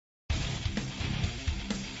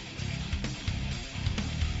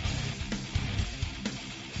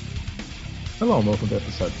Hello and welcome to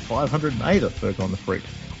episode 508 of Ferg on the Freak.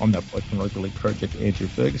 I'm that bloke from Rugby League Project, Andrew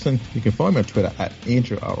Ferguson. You can find me on Twitter at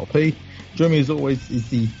AndrewRLP. Joining me as always is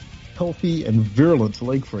the healthy and virulent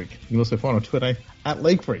League Freak. You can also find on Twitter at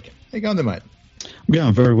League Freak. How you going there, mate? I'm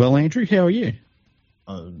going very well, Andrew. How are you?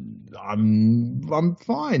 I'm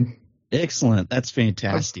fine. Excellent. That's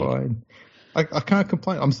fantastic. I'm fine. I can't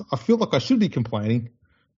complain. I feel like I should be complaining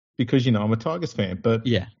because, I'm a Tigers fan, but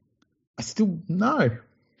yeah, I still no.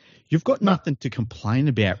 You've got nothing to complain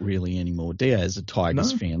about really anymore, do you, as a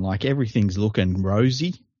Tigers fan? Like, everything's looking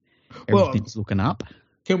rosy. Everything's looking up.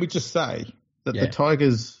 Can we just say that the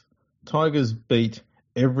Tigers beat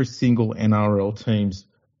every single NRL team's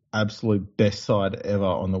absolute best side ever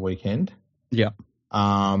on the weekend? Yeah.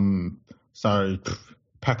 So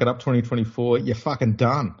pack it up 2024. You're fucking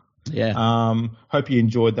done. Yeah. Hope you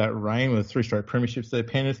enjoyed that reign with 3 straight premierships there,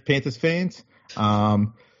 Panthers fans.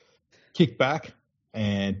 Kick back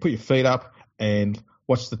and put your feet up and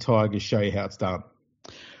watch the Tigers show you how it's done.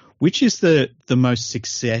 Which is the most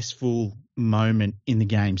successful moment in the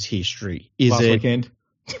game's history? Last weekend?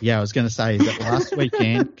 Yeah, I was going to say, is it last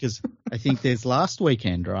weekend? Because I think there's last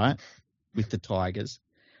weekend, right, with the Tigers.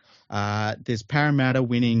 There's Parramatta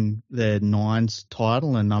winning the Nines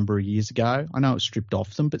title a number of years ago. I know it was stripped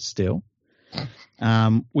off them, but still.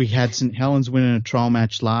 We had St Helens winning a trial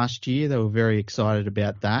match last year. They were very excited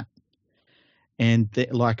about that. And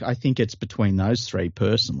I think it's between those three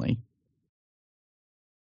personally.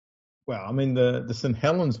 Well, I mean, the St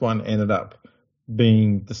Helens one ended up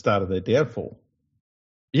being the start of their downfall.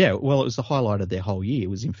 Yeah, well, it was the highlight of their whole year. It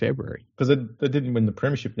was in February. Because they didn't win the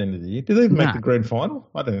premiership at the end of the year. Did they even make the grand final?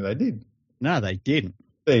 I don't think they did. No, they didn't.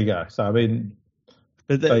 There you go. So, I mean,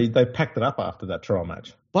 but they packed it up after that trial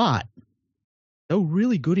match. But they were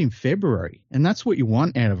really good in February, and that's what you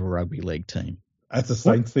want out of a rugby league team. That's the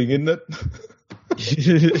Saints thing, isn't it?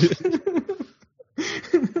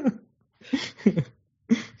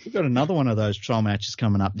 We've got another one of those trial matches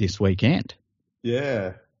coming up this weekend.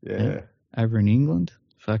 Yeah. Over in England.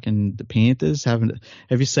 Fucking the Panthers. Have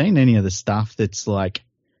you seen any of the stuff that's like,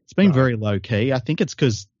 it's been very low key. I think it's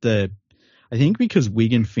because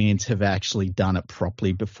Wigan fans have actually done it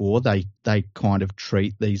properly before. They kind of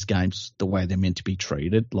treat these games the way they're meant to be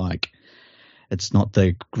treated. Like, it's not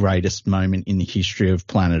the greatest moment in the history of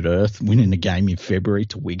planet Earth winning a game in February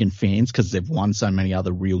to Wigan fans because they've won so many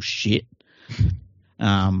other real shit.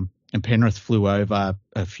 And Penrith flew over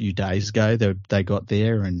a few days ago. They got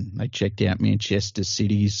there and they checked out Manchester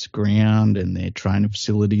City's ground and their training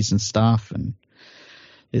facilities and stuff. And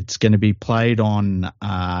it's going to be played on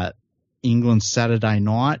England Saturday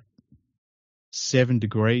night, 7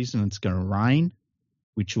 degrees, and it's going to rain,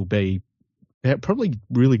 which will be probably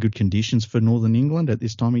really good conditions for Northern England at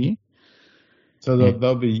this time of year. So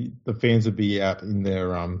the fans will be out in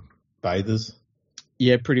their bathers.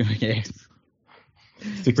 Yeah, pretty much. Yeah.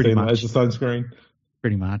 16 layers of sunscreen.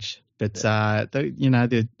 Pretty much. But,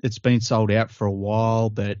 it's been sold out for a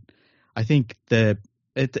while, but I think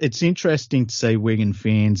it's interesting to see Wigan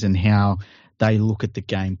fans and how they look at the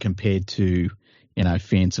game compared to,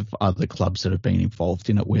 fans of other clubs that have been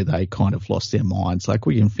involved in it where they kind of lost their minds. Like,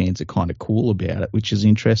 Wigan fans are kind of cool about it, which is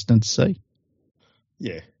interesting to see.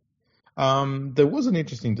 Yeah. There was an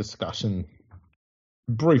interesting discussion,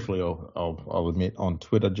 briefly, I'll admit, on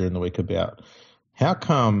Twitter during the week about how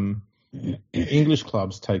come English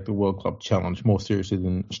clubs take the World Club Challenge more seriously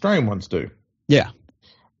than Australian ones do? Yeah.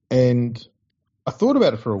 And I thought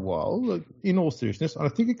about it for a while, in all seriousness, and I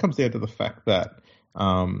think it comes down to the fact that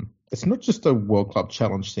it's not just a World Club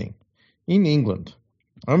Challenge thing. In England,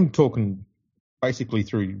 I'm talking basically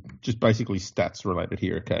stats related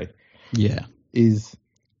here, okay? Yeah. Is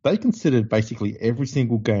they consider basically every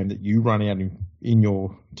single game that you run out in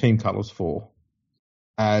your team colours for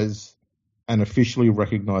as an officially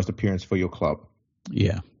recognised appearance for your club.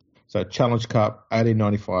 Yeah. So Challenge Cup,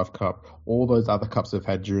 1895 Cup, all those other cups they've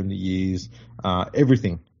had during the years,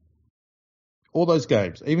 everything. All those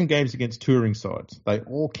games, even games against touring sides, they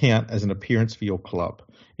all count as an appearance for your club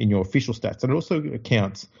in your official stats. And it also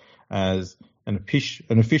counts as an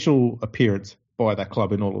official appearance by that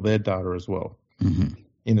club in all of their data as well. Mm-hmm.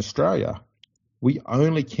 In Australia, we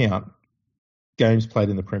only count games played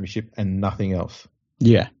in the Premiership and nothing else.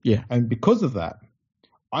 Yeah. And because of that,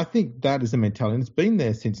 I think that is a mentality. And it's been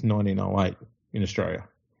there since 1908 in Australia.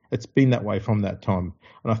 It's been that way from that time.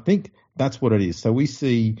 And I think that's what it is. So we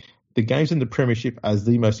see the games in the Premiership as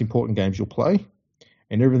the most important games you'll play,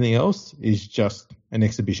 and everything else is just an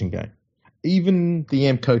exhibition game. Even the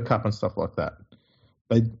AMCO Cup and stuff like that.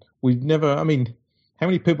 How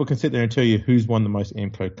many people can sit there and tell you who's won the most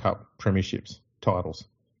AMCO Cup premierships titles?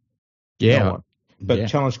 Yeah. No one. But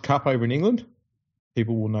Challenge Cup over in England,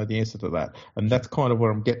 people will know the answer to that. And that's kind of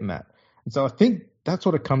what I'm getting at. And so I think that's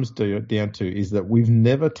what it comes down to, is that we've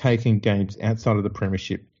never taken games outside of the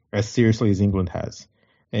Premiership as seriously as England has.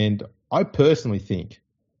 And I personally think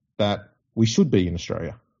that we should be in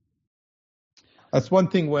Australia. That's one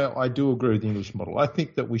thing where I do agree with the English model. I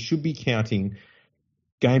think that we should be counting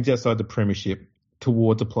games outside the Premiership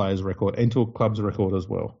towards a player's record and to a club's record as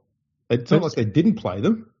well. It's not like they didn't play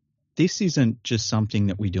them. This isn't just something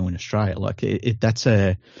that we do in Australia. Like that's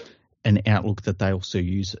an outlook that they also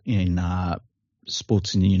use in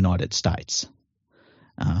sports in the United States.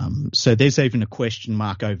 So there's even a question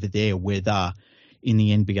mark over there whether in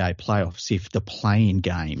the NBA playoffs, if the play-in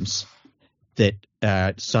games that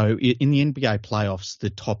so in the NBA playoffs, the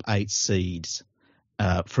top 8 seeds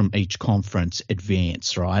from each conference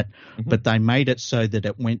advance, right? Mm-hmm. But they made it so that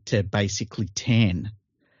it went to basically 10.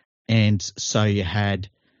 And so you had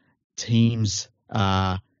teams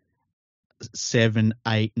 7,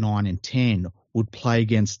 8, 9, and 10 would play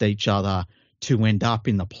against each other to end up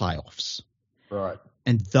in the playoffs. Right.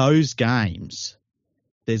 And those games,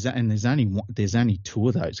 there's only 2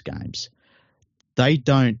 of those games. I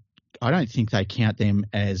don't think they count them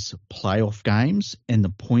as playoff games, and the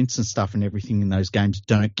points and stuff and everything in those games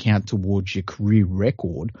don't count towards your career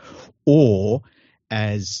record or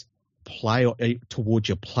as towards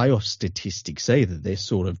your playoff statistics either. They're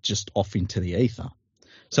sort of just off into the ether.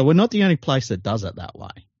 So we're not the only place that does it that way.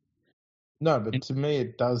 No, but to me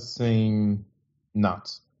it does seem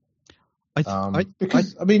nuts.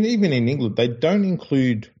 Because even in England, they don't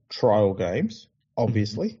include trial games,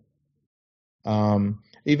 obviously.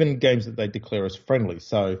 Even games that they declare as friendly.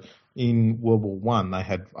 So in World War One, they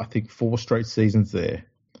had, I think, 4 straight seasons there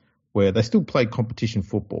where they still played competition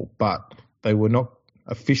football, but they were not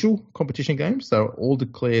official competition games. They were all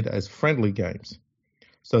declared as friendly games.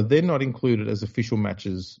 So they're not included as official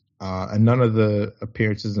matches, and none of the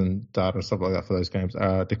appearances and data and stuff like that for those games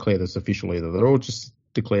are declared as official either. They're all just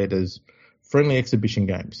declared as friendly exhibition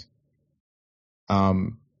games.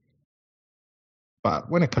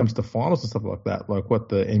 But when it comes to finals and stuff like that, like what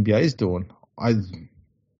the NBA is doing,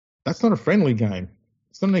 that's not a friendly game.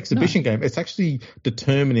 It's not an exhibition game. It's actually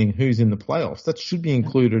determining who's in the playoffs. That should be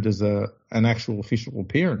included as an actual official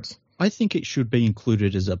appearance. I think it should be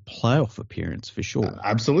included as a playoff appearance for sure.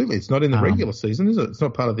 Absolutely. It's not in the regular season, is it? It's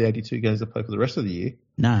not part of the 82 games they play for the rest of the year.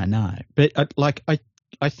 No. But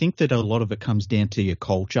I think that a lot of it comes down to your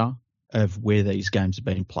culture of where these games are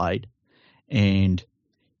being played. And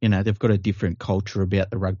you know, they've got a different culture about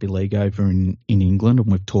the rugby league over in England,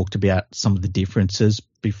 and we've talked about some of the differences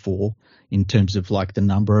before in terms of like the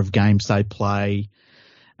number of games they play.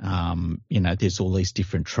 You know, there's all these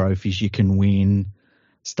different trophies you can win,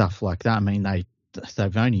 stuff like that. I mean,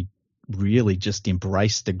 they've only really just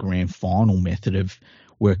embraced the grand final method of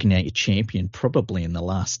working out your champion probably in the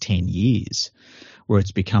last 10 years, where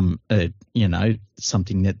it's become,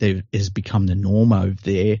 something that has become the norm over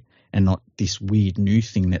there, and not this weird new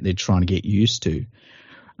thing that they're trying to get used to.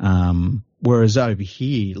 Whereas over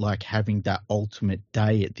here, like having that ultimate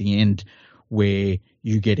day at the end where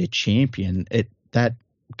you get a champion, that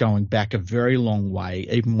going back a very long way,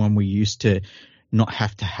 even when we used to not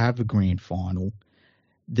have to have a grand final,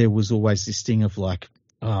 there was always this thing of like,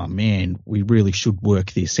 oh man, we really should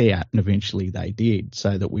work this out. And eventually they did,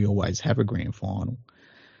 so that we always have a grand final.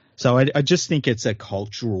 So I just think it's a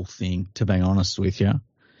cultural thing, to be honest with you.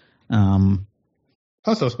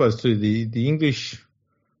 Plus, I suppose, too, the English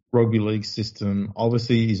rugby league system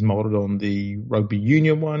obviously is moulded on the rugby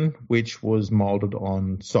union one, which was moulded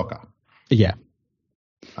on soccer. Yeah.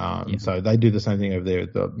 So they do the same thing over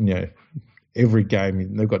there. Every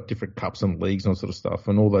game, they've got different cups and leagues and all sort of stuff,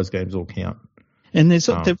 and all those games all count. And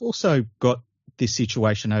they've also got this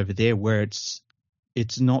situation over there where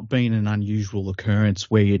it's not been an unusual occurrence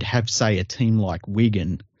where you'd have, say, a team like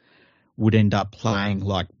Wigan would end up playing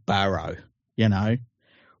like Barrow, you know.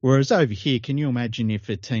 Whereas over here, can you imagine if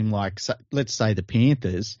a team like, let's say, the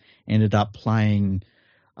Panthers ended up playing,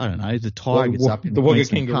 I don't know, the Tigers up in the Wagga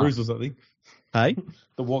Kangaroos or something? Hey?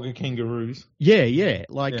 The Wagga Kangaroos. Yeah.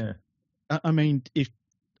 I mean,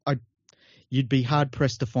 you'd be hard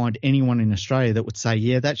pressed to find anyone in Australia that would say,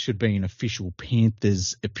 yeah, that should be an official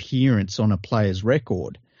Panthers appearance on a player's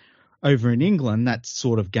record. Over in England, that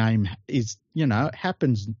sort of game is, it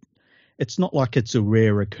happens. It's not like it's a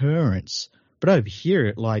rare occurrence, but over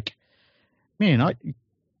here, I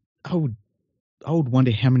would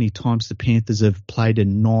wonder how many times the Panthers have played a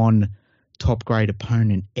non-top grade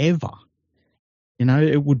opponent ever.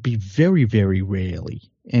 It would be very, very rarely,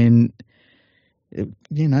 and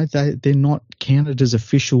they're not counted as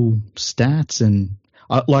official stats. And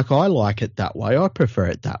I like it that way. I prefer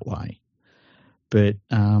it that way. but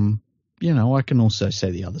I can also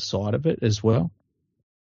see the other side of it as well.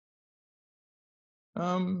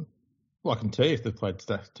 Well, I can tell you if they've played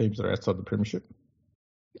teams that are outside the premiership.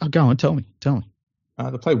 Oh, go on, tell me.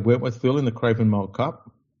 They played Wentworthville in the Craven Mole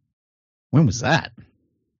Cup. When was that?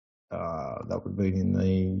 That would be in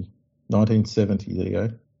the 1970. There you go.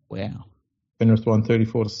 Wow. Penrith won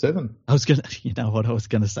 34-7. I was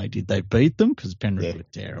gonna say, did they beat them? Because Penrith were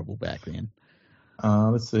terrible back then.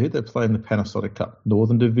 Let's see. They play in the Panasonic Cup,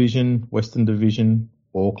 Northern Division, Western Division,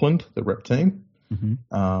 Auckland, the rep team,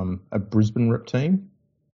 a Brisbane rep team,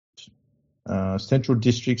 Central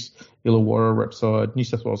Districts, Illawarra rep side, New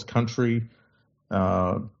South Wales Country,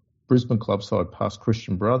 Brisbane club side past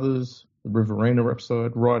Christian Brothers, the Riverina rep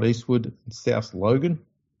side, Wright Eastwood, and South Logan.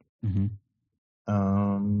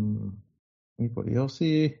 Anybody else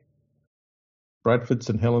here? Bradford,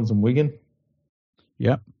 St Helens, and Wigan.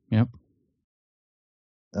 Yep. Is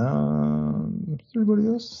there anybody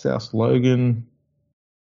else? South Logan.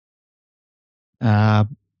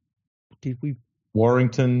 Did we?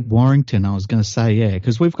 Warrington, I was going to say, yeah,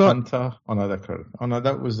 because we've got Hunter.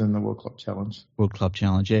 That was in the World Club Challenge.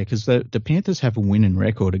 Yeah, because the Panthers have a winning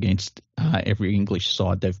record against every English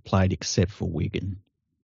side they've played except for Wigan.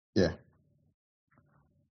 Yeah.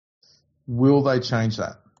 Will they change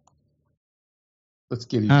that? Let's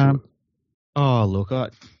get into it. Oh, look,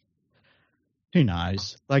 who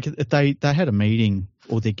knows? Like they had a meeting,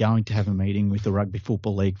 or they're going to have a meeting with the Rugby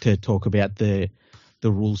Football League to talk about the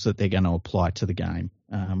rules that they're going to apply to the game.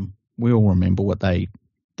 We all remember what the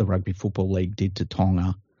Rugby Football League did to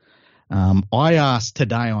Tonga. I asked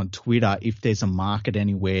today on Twitter if there's a market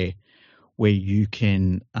anywhere where you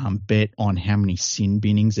can bet on how many sin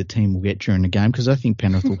binnings a team will get during the game, because I think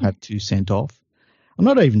Penrith will have 2 sent off. I'm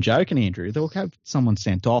not even joking, Andrew. They'll have someone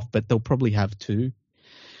sent off, but they'll probably have 2.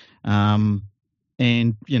 And,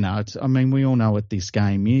 we all know what this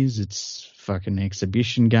game is. It's fucking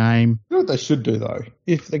exhibition game. You know what they should do, though?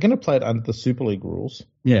 If they're going to play it under the Super League rules.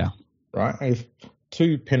 Yeah. Right? If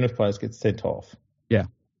 2 Penrith players get sent off. Yeah.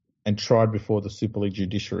 And tried before the Super League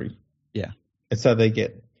judiciary. Yeah. And so they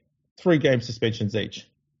get 3 game suspensions each.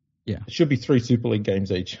 Yeah. It should be 3 Super League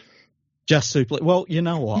games each. Just Super League. Well, you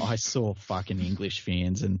know what? I saw fucking English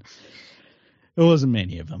fans, and there wasn't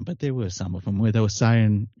many of them, but there were some of them where they were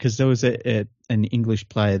saying, because there was an English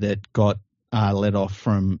player that got let off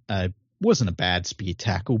from wasn't a bad spear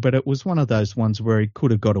tackle, but it was one of those ones where he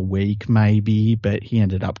could have got a week maybe, but he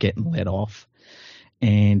ended up getting let off.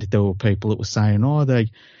 And there were people that were saying,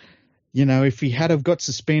 if he had have got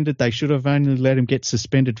suspended, they should have only let him get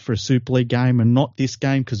suspended for a Super League game and not this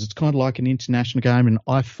game, because it's kind of like an international game, and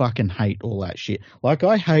I fucking hate all that shit. Like,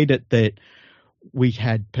 I hate it that we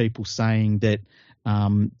had people saying that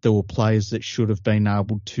there were players that should have been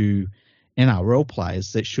able to, NRL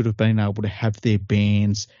players that should have been able to have their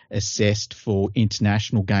bans assessed for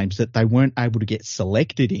international games that they weren't able to get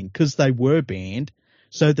selected in because they were banned,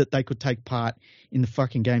 so that they could take part in the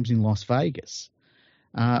fucking games in Las Vegas.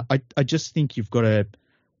 I just think you've got to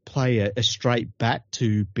play a straight bat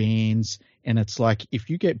to bans, and it's like, if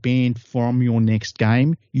you get banned from your next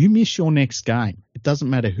game, you miss your next game. It doesn't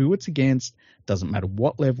matter who it's against, doesn't matter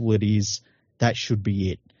what level it is, that should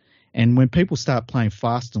be it. And when people start playing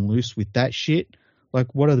fast and loose with that shit,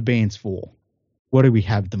 like, what are the bans for? What do we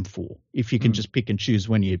have them for? If you can just pick and choose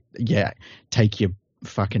when you take your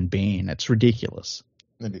fucking ban, it's ridiculous.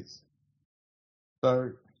 It is.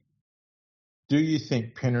 So, do you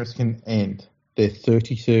think Penrith can end their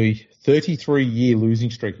 33-year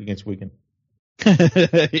losing streak against Wigan?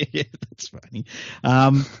 Yeah, that's funny.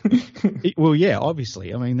 Well, yeah,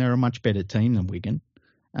 obviously. I mean, they're a much better team than Wigan.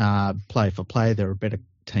 Player for player, they're a better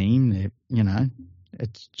team.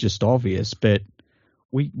 It's just obvious. But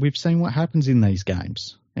we've seen what happens in these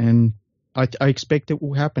games, and I expect it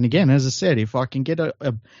will happen again. As I said, if I can get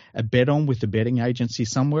a bet on with a betting agency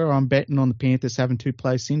somewhere, I'm betting on the Panthers having 2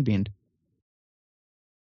 players sin binned.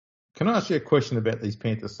 Can I ask you a question about these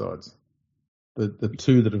Panther sides? The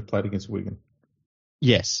 2 that have played against Wigan.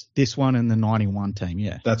 Yes, this one and the 91 team,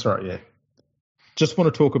 yeah. That's right, yeah. Just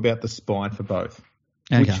want to talk about the spine for both.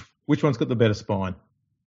 Okay. Which one's got the better spine?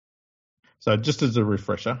 So just as a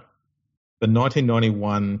refresher, the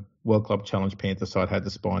 1991 World Club Challenge Panther side had the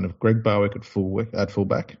spine of Greg Bowick at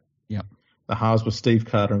fullback. Yep. The halves were Steve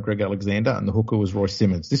Carter and Greg Alexander, and the hooker was Roy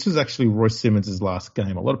Simmons. This was actually Roy Simmons' last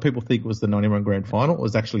game. A lot of people think it was the 91 grand final. It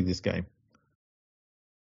was actually this game.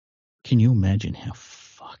 Can you imagine how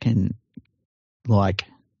fucking, like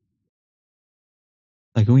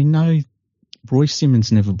we know Roy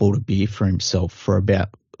Simmons never bought a beer for himself for about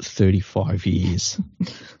 35 years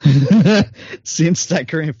since that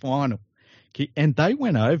grand final. And they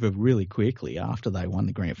went over really quickly after they won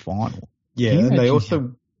the grand final. Yeah, and they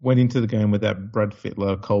also went into the game without Brad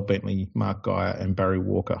Fittler, Cole Bentley, Mark Geyer, and Barry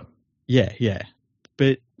Walker. Yeah, yeah.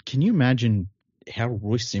 But can you imagine how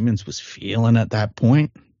Royce Simmons was feeling at that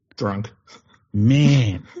point? Drunk.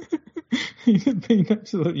 Man. He'd been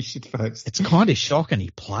absolutely shit-faced. It's kind of shocking he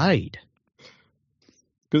played.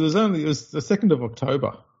 Because it was the 2nd of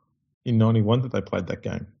October in 91 that they played that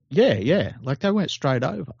game. Yeah, yeah. Like they went straight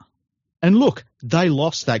over. And look, they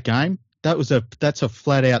lost that game. That's a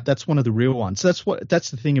flat out, that's one of the real ones. That's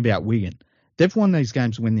the thing about Wigan. They've won these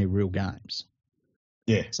games when they're real games.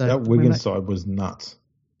 Yeah, so that Wigan side was nuts.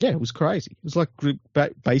 Yeah, it was crazy. It was like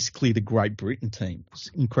basically the Great Britain team. It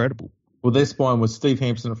was incredible. Well, their spine was Steve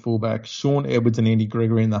Hampson at fullback, Sean Edwards and Andy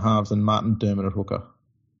Gregory in the halves, and Martin Dermott at hooker.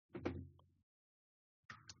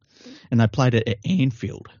 And they played it at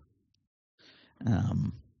Anfield.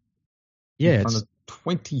 Yeah, in front of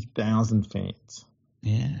 20,000 fans.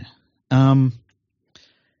 Yeah.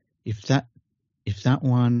 If that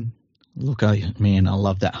one, look, I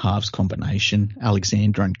love that halves combination,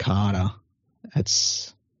 Alexander and Carter.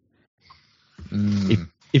 That's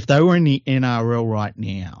if they were in the NRL right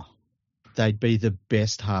now, they'd be the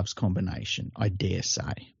best halves combination, I dare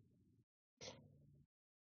say.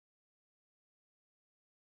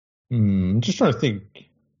 I'm just trying to think.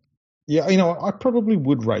 Yeah, I probably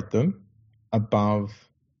would rate them above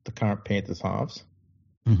the current Panthers halves.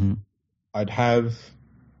 Mm-hmm. I'd have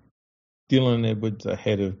Dylan Edwards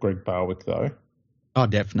ahead of Greg Barwick, though. Oh,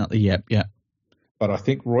 definitely. Yep. But I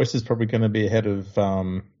think Royce is probably going to be ahead of,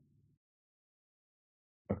 I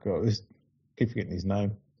keep forgetting his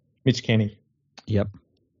name, Mitch Kenny. Yep.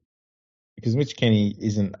 Because Mitch Kenny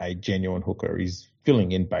isn't a genuine hooker. He's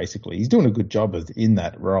filling in, basically. He's doing a good job in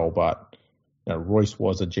that role, but Royce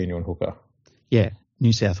was a genuine hooker. Yeah,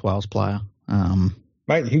 New South Wales player.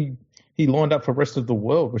 Mate, he lined up for rest of the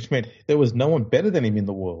world, which meant there was no one better than him in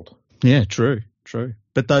the world. Yeah, true.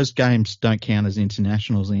 But those games don't count as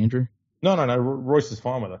internationals, Andrew. No. Royce is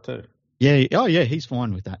fine with that too. Yeah. Oh, yeah. He's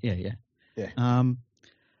fine with that. Yeah. Yeah.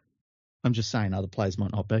 I'm just saying other players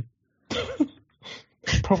might not be.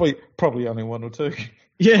 Probably only one or two.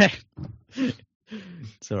 Yeah.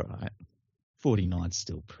 It's all right. 49's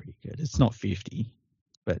still pretty good. It's not 50,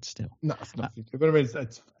 but still. No, it's not 50. But I mean,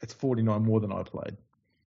 it's 49 more than I played.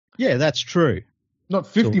 Yeah, that's true. Not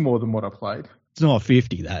 50 more than what I played. It's not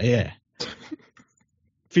 50, though, yeah.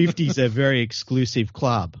 50's a very exclusive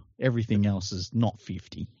club. Everything else is not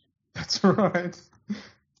 50. That's right.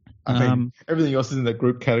 I mean, everything else is in that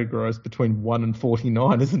group categorized between 1 and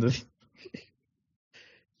 49, isn't it?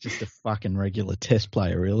 Just a fucking regular test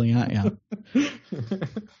player, really, aren't you?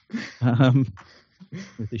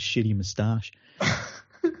 With a shitty moustache.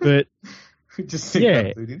 But just just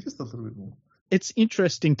a little bit more. It's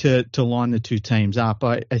interesting to line the two teams up.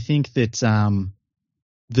 I think that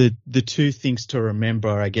the two things to remember,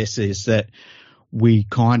 I guess, is that we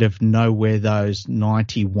kind of know where those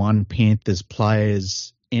 91 Panthers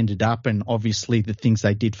players ended up, and obviously the things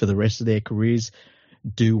they did for the rest of their careers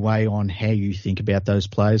do weigh on how you think about those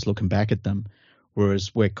players looking back at them. Whereas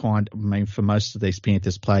for most of these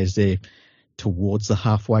Panthers players, they're towards the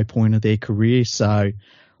halfway point of their career. So,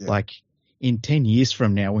 like, in 10 years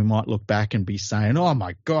from now, we might look back and be saying, oh,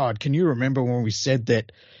 my God, can you remember when we said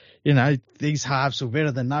that, these halves were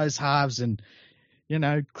better than those halves, and,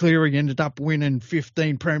 Cleary ended up winning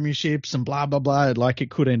 15 premierships and blah, blah, blah. Like, it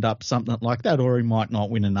could end up something like that, or he might not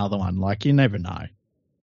win another one. Like, you never know.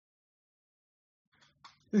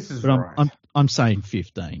 This is right. I'm saying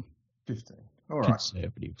 15. 15. All right.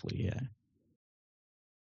 Conservatively, yeah.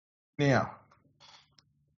 Now,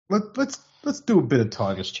 let's do a bit of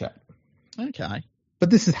Tigers chat. Okay. But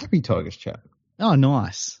this is Happy Tigers chat. Oh,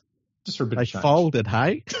 nice. Just for a bit of change. They folded,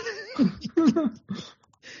 hey?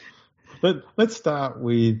 Let's start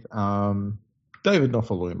with David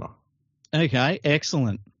Nofaluma. Okay,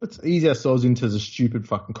 excellent. Let's ease ourselves into the stupid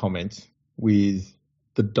fucking comments with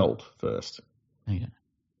the dolt first. Okay.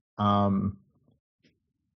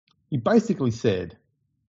 He basically said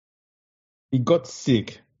he got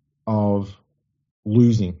sick of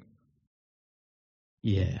losing.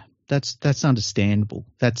 Yeah, that's understandable.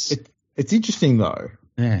 It's interesting though.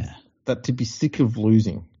 Yeah. That to be sick of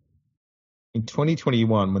losing. In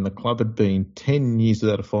 2021, when the club had been 10 years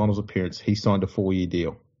without a finals appearance, he signed a 4-year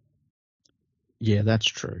deal. Yeah, that's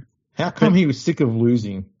true. How come he was sick of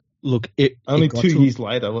losing? Look, only 2 years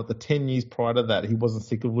later, like the 10 years prior to that, he wasn't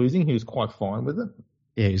sick of losing. He was quite fine with it.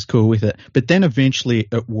 Yeah, he was cool with it. But then eventually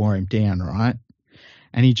it wore him down, right?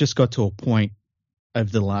 And he just got to a point over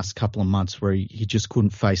the last couple of months where he just couldn't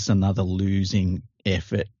face another losing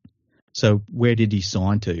effort. So where did he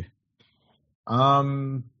sign to?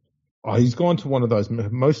 He's gone to one of those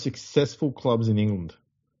most successful clubs in England.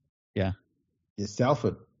 Yeah. Yeah,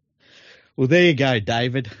 Salford. Well, there you go,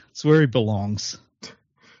 David. It's where he belongs.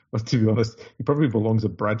 Well, to be honest, he probably belongs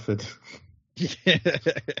at Bradford. Yeah.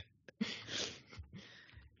 He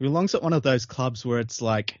belongs at one of those clubs where it's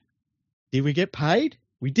like, did we get paid?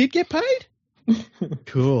 We did get paid?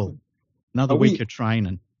 Cool. Another week of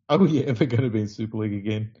training. Are we ever going to be in Super League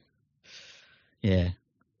again? Yeah.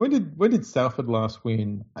 When did Salford last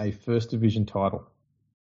win a First Division title?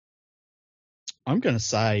 I'm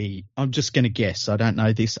just going to guess. I don't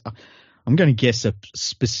know this. I'm going to guess a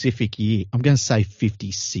specific year. I'm going to say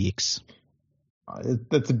 56.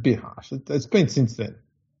 That's a bit harsh. It's been since then.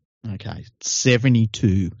 Okay.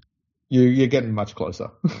 72. You're getting much closer.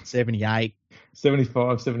 78.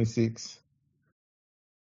 75, 76.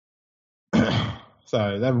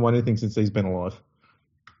 So they haven't won anything since he's been alive.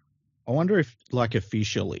 I wonder if, like,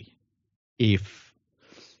 officially,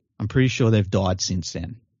 I'm pretty sure they've died since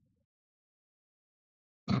then.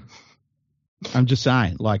 I'm just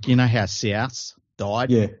saying, like, you know how Souths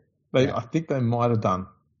died? Yeah. I think they might have done.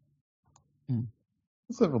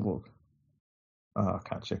 Let's have a look. I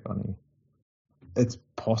can't check on here. It's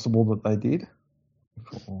possible that they did.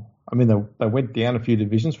 I mean, they went down a few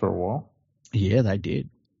divisions for a while. Yeah, they did.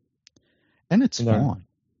 And it's fine.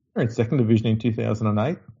 They're in second division in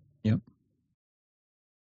 2008. Yep.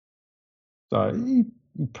 So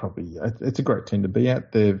it's a great team to be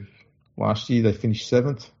at. Last year they finished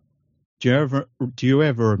 7th. Do you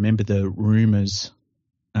ever remember the rumours?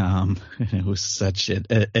 It was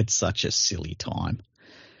it's such a silly time.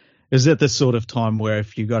 Is it the sort of time where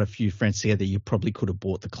if you got a few friends together, you probably could have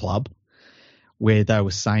bought the club? Where they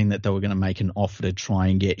were saying that they were going to make an offer to try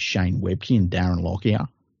and get Shane Webke and Darren Lockyer.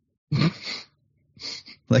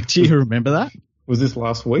 Like, do you remember that? Was this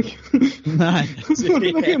last week? No. What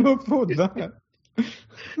did they afford that?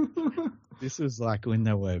 This was like when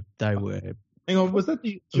they were. Hang on, was that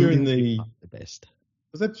during the best?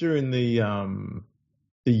 Was that during the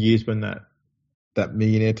years when that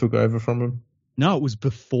millionaire took over from him? No, it was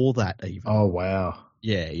before that even. Oh wow.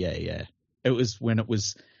 Yeah. It was when it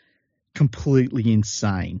was completely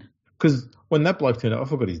insane. Because when that bloke turned up, I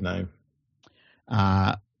forgot his name.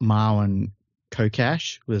 Marwan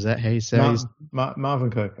Kokash, was that how you say it? Marvin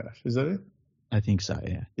Kokash, is that it? I think so,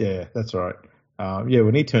 yeah. Yeah, that's right.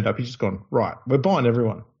 When he turned up, he's just gone, right, we're buying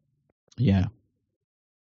everyone. Yeah.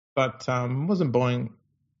 But wasn't buying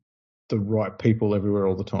the right people everywhere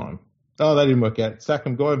all the time. Oh, that didn't work out. Sack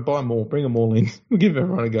them, go and buy them all, bring them all in. We'll give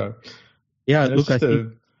everyone a go. Yeah, and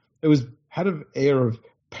it had an air of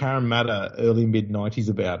Parramatta early mid-90s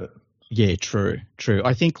about it. Yeah, true.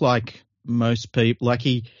 I think like most people, like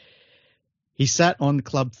he sat on the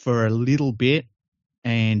club for a little bit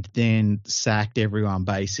and then sacked everyone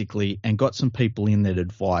basically and got some people in that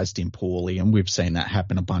advised him poorly. And we've seen that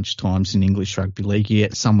happen a bunch of times in English rugby league. You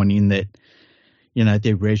get someone in that, you know,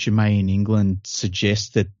 their resume in England suggests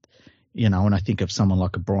that, you know, and I think of someone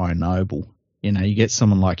like a Brian Noble, you know, you get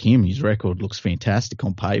someone like him, his record looks fantastic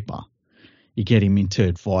on paper. You get him in to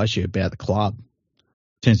advise you about the club.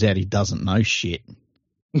 Turns out he doesn't know shit.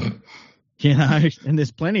 You know, and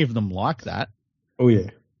there's plenty of them like that. Oh, yeah.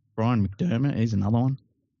 Brian McDermott, he's another one.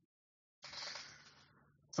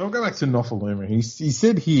 So I'll go back to Nofaluma. He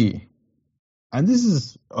said here, and this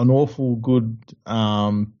is an awful good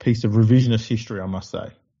piece of revisionist history, I must say.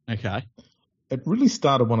 Okay. It really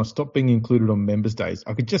started when I stopped being included on members' days.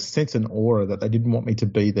 I could just sense an aura that they didn't want me to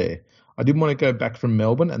be there. I didn't want to go back from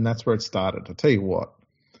Melbourne, and that's where it started. I'll tell you what.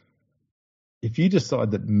 If you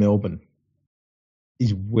decide that Melbourne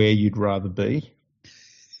is where you'd rather be,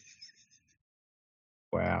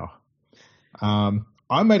 wow.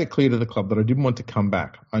 I made it clear to the club that I didn't want to come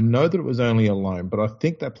back. I know that it was only a loan, but I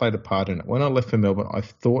think that played a part in it. When I left for Melbourne, I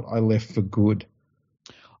thought I left for good.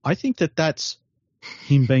 I think that's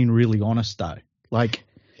him being really honest, though. Like,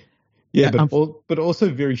 yeah, but also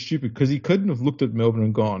very stupid because he couldn't have looked at Melbourne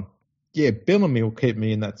and gone, yeah, Bellamy will keep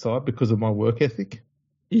me in that side because of my work ethic.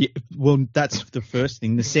 Yeah, well, that's the first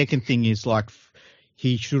thing. The second thing is, like,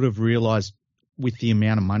 he should have realised with the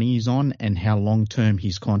amount of money he's on and how long-term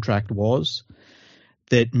his contract was,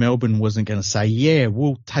 that Melbourne wasn't going to say, yeah,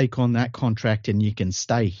 we'll take on that contract and you can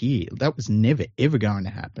stay here. That was never, ever going to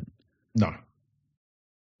happen. No,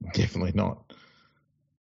 definitely not.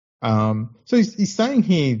 So he's saying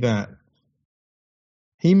here that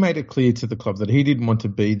he made it clear to the club that he didn't want to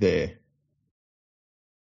be there,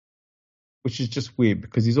 which is just weird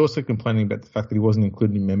because he's also complaining about the fact that he wasn't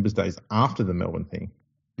included in members' days after the Melbourne thing.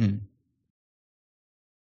 I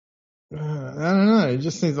don't know. It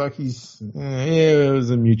just seems like it was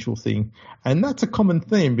a mutual thing. And that's a common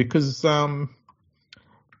theme because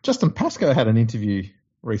Justin Pascoe had an interview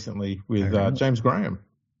recently with really? James Graham.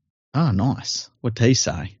 Oh, nice. What did he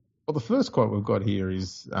say? Well, the first quote we've got here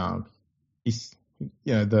is, the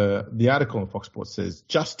article on Fox Sports says,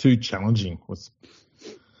 "Just too challenging."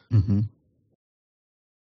 Mm-hmm.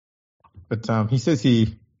 But he says here,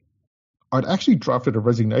 "I'd actually drafted a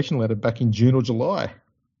resignation letter back in June or July.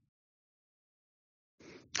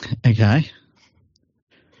 Okay.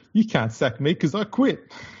 You can't sack me because I quit.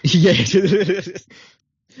 Yeah.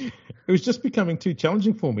 It was just becoming too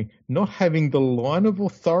challenging for me, not having the line of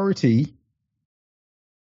authority."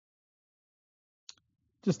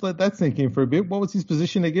 Just let that sink in for a bit. What was his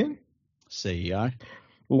position again? CEO.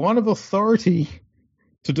 Line of authority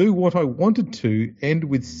to do what I wanted to and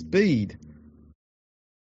with speed.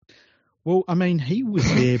 Well, I mean, he was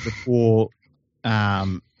there before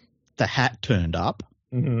the hat turned up.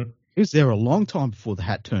 Mm-hmm. He was there a long time before the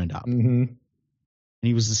hat turned up. Mm-hmm. And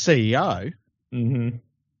he was the CEO. Mm-hmm.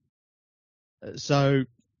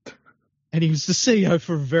 And he was the CEO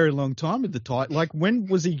for a very long time at the time. Like, when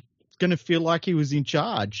was he going to feel like he was in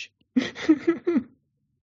charge?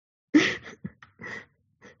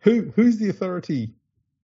 Who's the authority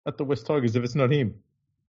at the West Tigers if it's not him?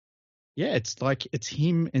 Yeah, it's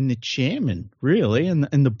him and the chairman, really,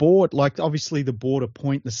 and the board. Like, obviously the board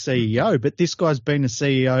appoint the CEO, but this guy's been a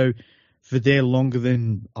CEO for there longer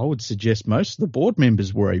than I would suggest most of the board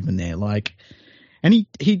members were even there. Like, and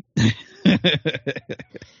he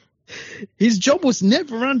his job was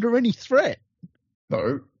never under any threat.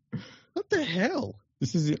 No. What the hell?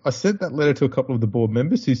 I sent that letter to a couple of the board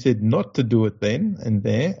members who said not to do it then and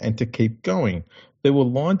there and to keep going. There were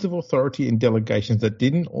lines of authority and delegations that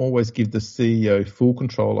didn't always give the CEO full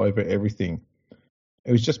control over everything.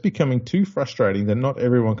 It was just becoming too frustrating that not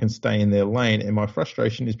everyone can stay in their lane, and my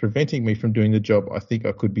frustration is preventing me from doing the job I think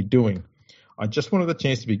I could be doing. I just wanted the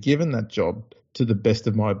chance to be given that job to the best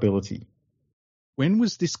of my ability. When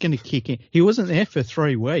was this going to kick in? He wasn't there for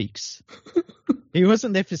 3 weeks. He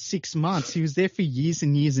wasn't there for 6 months. He was there for years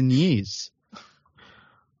and years and years.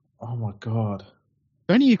 Oh, my God.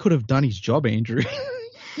 If only he could have done his job, Andrew.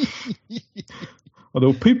 Oh, there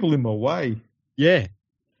were people in my way. Yeah.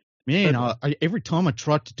 Man, every time I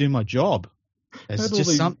tried to do my job,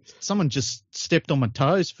 someone just stepped on my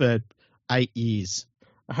toes for 8 years.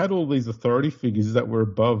 I had all these authority figures that were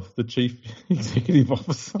above the chief executive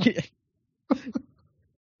officer. Yeah.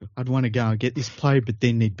 I'd want to go and get this play, but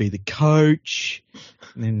then there'd be the coach,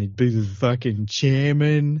 and then there'd be the fucking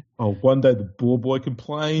chairman. Oh, one day the ball boy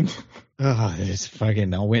complained. Oh,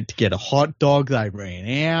 I went to get a hot dog, they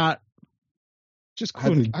ran out.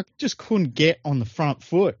 I just couldn't get on the front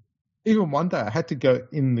foot. Even one day I had to go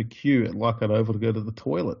in the queue at Leichhardt Oval to go to the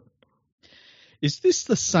toilet. Is this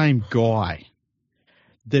the same guy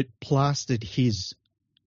that plastered his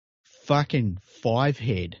fucking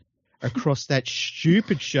 5-head across that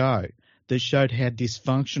stupid show that showed how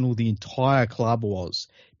dysfunctional the entire club was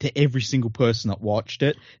to every single person that watched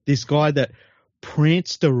it? This guy that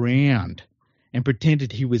pranced around and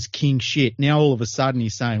pretended he was king shit. Now all of a sudden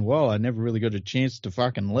he's saying, well, I never really got a chance to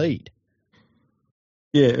fucking lead.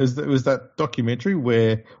 Yeah, it was that documentary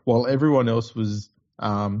where while everyone else was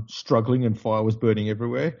struggling and fire was burning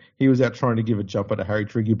everywhere, he was out trying to give a jump at a Harry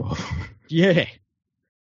Triggerbob. Yeah.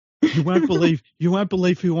 You won't believe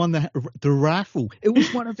who won the raffle. It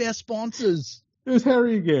was one of our sponsors. It was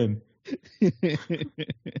Harry again.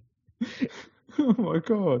 Oh my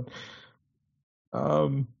God.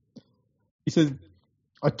 He says,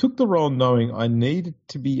 I took the role knowing I needed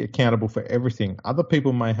to be accountable for everything. Other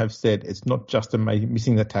people may have said it's not just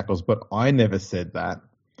missing the tackles, but I never said that.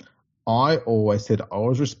 I always said I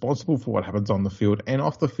was responsible for what happens on the field and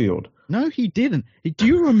off the field. No, he didn't. Do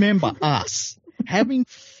you remember us having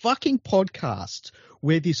fucking podcasts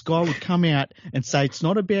where this guy would come out and say it's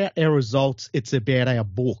not about our results, it's about our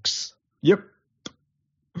books? Yep.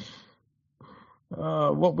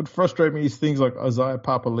 What would frustrate me is things like Isaiah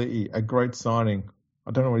Papali'i, a great signing.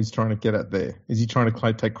 I don't know what he's trying to get at there. Is he trying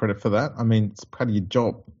to take credit for that? I mean, it's part of your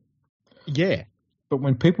job. Yeah. But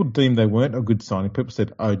when people deemed they weren't a good signing, people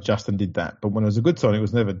said, oh, Justin did that. But when it was a good signing, it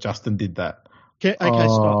was never Justin did that. Okay,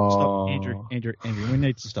 stop. Andrew, we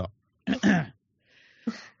need to stop.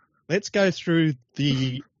 Let's go through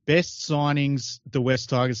the best signings the West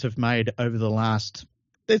Tigers have made over the last,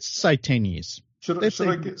 let's say, 10 years. Should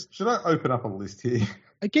I open up a list here?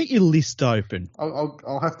 Get your list open.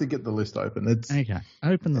 I'll have to get the list open. Okay,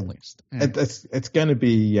 open the list. It's going to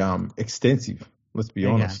be extensive. Let's be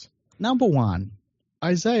honest. Number 1,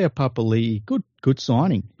 Isaiah Papali'i. Good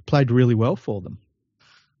signing. Played really well for them.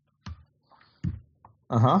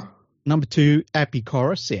 Number 2, Api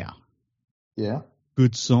Coruscant. Yeah.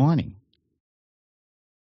 Good signing.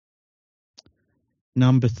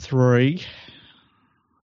 Number 3.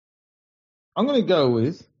 I'm going to go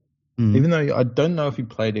with, even though I don't know if he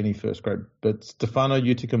played any first grade, but Stefano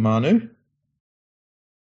Utikamanu.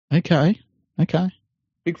 Okay.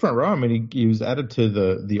 Big front row. I mean, he was added to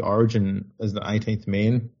the Origin as the 18th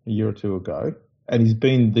man a year or two ago, and he's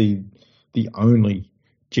been the only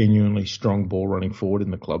genuinely strong ball running forward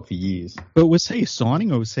in the club for years. But was he a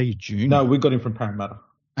signing or was he a junior? No, we got him from Parramatta.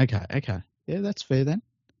 Okay. Yeah, that's fair then.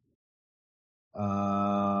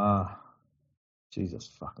 Jesus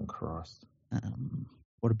fucking Christ.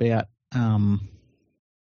 What about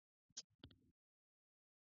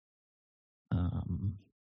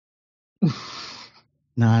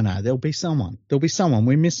No, there'll be someone.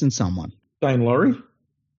 We're missing someone. Dane Laurie?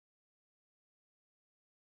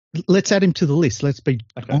 Let's add him to the list. Let's be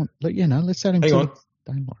okay. on. Let's add him Hang to on.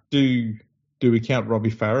 Dane Laurie. Do we count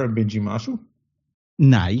Robbie Farah and Benji Marshall?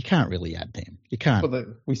 No, you can't really add them. You can't. Well,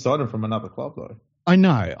 we signed him from another club, though. I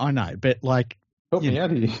know, but like... Help me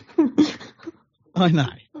out here. I know.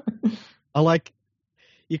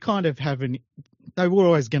 You kind of have they were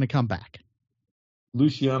always going to come back.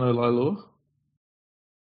 Luciano Leilua?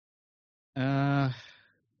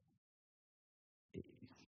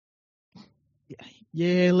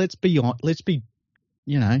 Yeah, let's be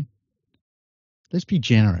generous.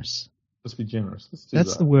 Let's be generous.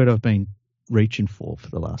 That's the word I've been reaching for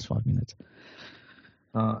the last 5 minutes.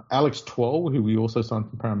 Alex Twall, who we also signed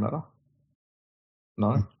from Parramatta.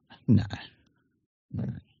 No.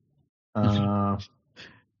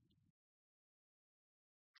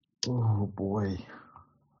 Oh boy,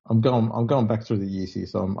 I'm going back through the years here,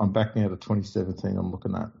 so I'm backing out of 2017. I'm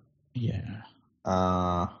looking at. Yeah.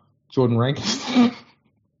 Jordan Rankin.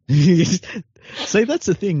 See, that's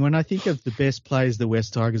the thing. When I think of the best players the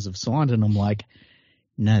West Tigers have signed, and I'm like,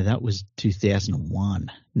 no, that was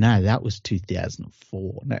 2001. No, that was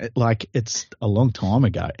 2004. No, it's a long time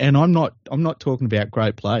ago. And I'm not talking about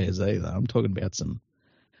great players either. I'm talking about some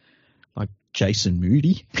like Jason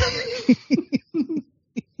Moody.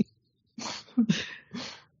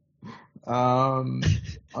 I'm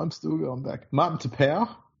still going back. Martin Tapau.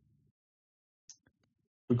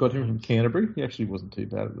 We got him from Canterbury. He actually wasn't too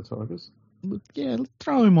bad at the Tigers. Yeah,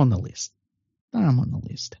 throw him on the list. Wow.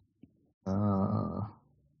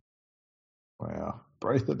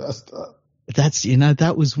 Brace the duster. That's,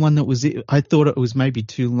 that was one that was it. I thought it was maybe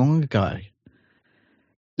too long ago.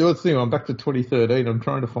 The other thing, I'm back to 2013. I'm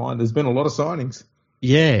trying to find, there's been a lot of signings.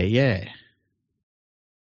 Yeah.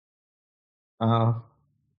 And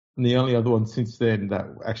the only other one since then that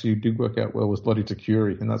actually did work out well was Lottie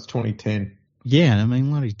Takuri, and that's 2010. Yeah, I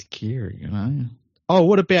mean, Lottie Takuri, Oh,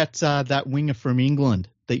 what about that winger from England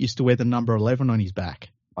that used to wear the number 11 on his back?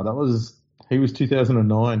 Oh, he was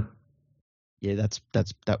 2009. Yeah,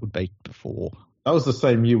 that would be before. That was the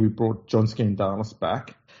same year we brought John Skandalis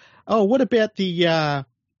back. Oh, what about the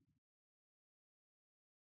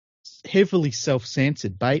heavily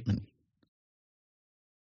self-censored Bateman?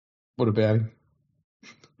 What about him?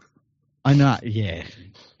 I know. Yeah,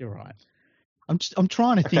 you're right. I'm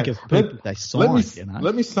trying to think of people they signed.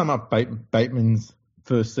 Let me sum up Bateman's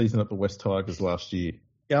first season at the West Tigers last year.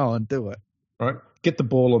 Go on, do it. Right, get the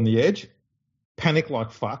ball on the edge, panic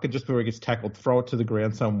like fuck, and just before he gets tackled, throw it to the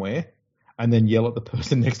ground somewhere, and then yell at the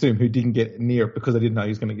person next to him who didn't get near it because they didn't know he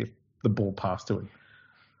was going to get the ball passed to him.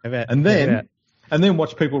 And then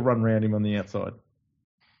watch people run around him on the outside.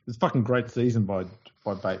 It's a fucking great season by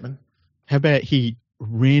Bateman. How about he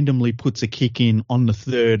randomly puts a kick in on the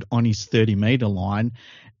third on his 30-meter line,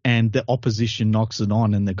 and the opposition knocks it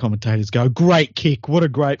on, and the commentators go, "Great kick! What a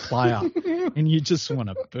great player!" And you just want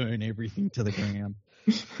to burn everything to the ground.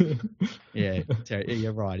 Yeah,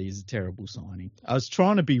 you're right. He's a terrible signing. I was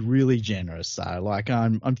trying to be really generous, though. Like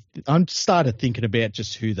I'm started thinking about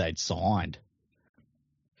just who they'd signed.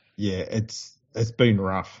 Yeah, it's been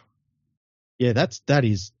rough. Yeah, that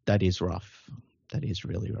is rough. That is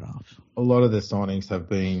really rough. A lot of their signings have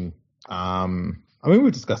been,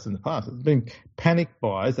 we've discussed in the past, it's been panic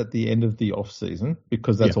buys at the end of the off season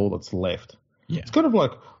because that's all that's left. Yeah. It's kind of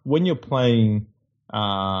like when you're playing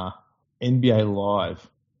NBA Live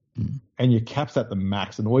and your cap's at the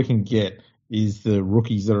max and all you can get is the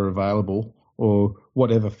rookies that are available or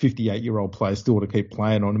whatever 58-year-old players still want to keep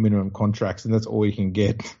playing on minimum contracts, and that's all you can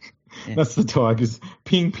get. Yeah. That's the Tigers.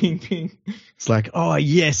 Ping, ping, ping. It's like, oh,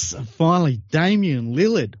 yes, finally, Damian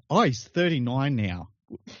Lillard. Oh, he's 39 now.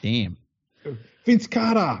 Damn. Vince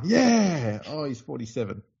Carter. Yeah. Oh, he's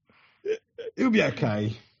 47. He'll be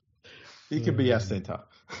okay. He could be our centre.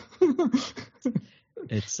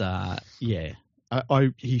 It's, yeah.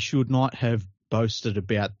 He should not have boasted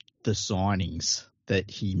about the signings that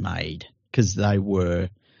he made because they were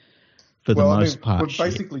for the most part. We've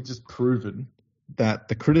basically just proven that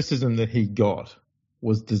the criticism that he got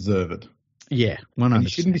was deserved. Yeah, 100%. And you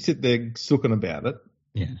shouldn't be sitting there sooking about it.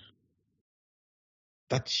 Yeah.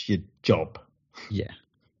 That's your job. Yeah.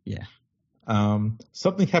 Yeah.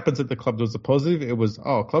 Something happens at the club that was a positive. It was,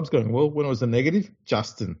 club's going well. When it was a negative,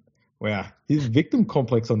 Justin. Wow. His victim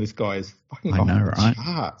complex on this guy is fucking off the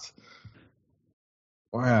charts.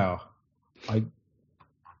 Wow.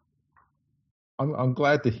 I'm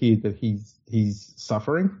glad to hear that he's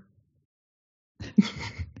suffering.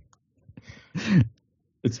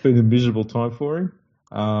 It's been a miserable time for him.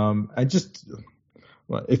 And just,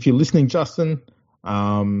 if you're listening, Justin,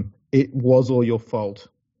 it was all your fault.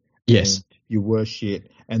 Yes. You were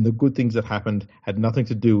shit. And the good things that happened had nothing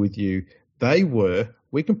to do with you.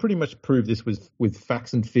 We can pretty much prove this with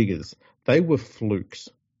facts and figures. They were flukes.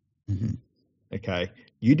 Mm-hmm. Okay.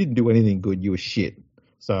 You didn't do anything good. You were shit.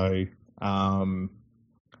 So,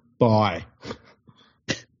 bye.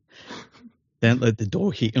 Don't let the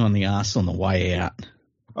door hit you on the ass on the way out.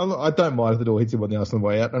 I don't mind if the door hits him on the ass on the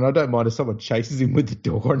way out, and I don't mind if someone chases him with the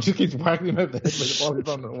door and just keeps whacking him over the head while he's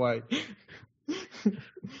on the way.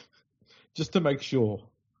 Just to make sure.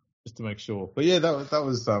 But yeah, that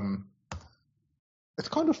was it's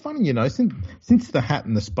kind of funny, since the Hat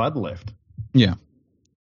and the Spud left. Yeah.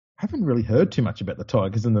 Haven't really heard too much about the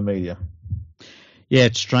Tigers in the media. Yeah,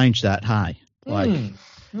 it's strange that, hey. There's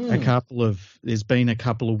been a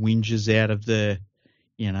couple of whinges out of the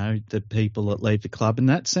people that leave the club, and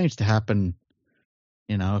that seems to happen,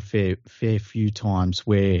 a fair few times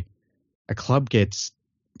where a club gets,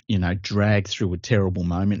 dragged through a terrible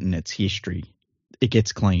moment in its history. It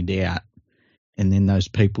gets cleaned out, and then those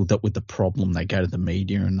people that were the problem, they go to the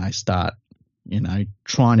media and they start,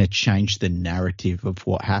 trying to change the narrative of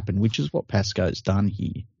what happened, which is what Pasco's done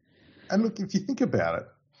here. And look, if you think about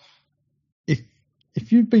it,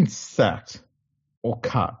 if you've been sacked or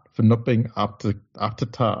cut for not being up to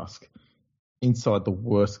task inside the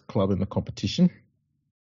worst club in the competition,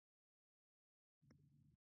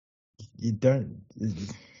 you're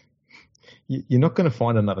not going to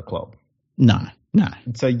find another club. No.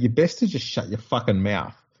 So you're best to just shut your fucking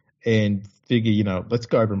mouth and figure, let's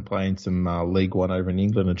go over and play in some League One over in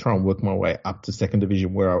England and try and work my way up to second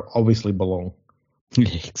division where I obviously belong.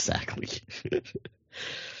 Yeah, exactly.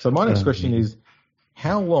 So my next question is,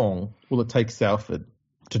 how long will it take Salford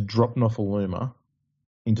to drop Nofaluma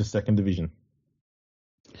into second division?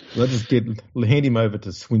 Let's just hand him over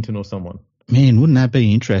to Swinton or someone. Man, wouldn't that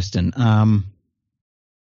be interesting? Being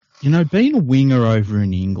a winger over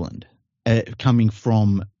in England, coming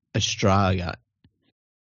from Australia,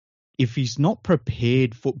 if he's not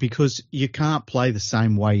prepared because you can't play the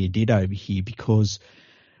same way you did over here because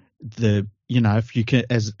if you can,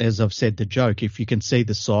 as I've said, the joke, if you can see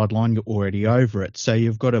the sideline, you're already over it. So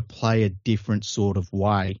you've got to play a different sort of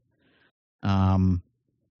way. And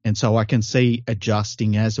so I can see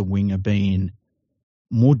adjusting as a winger being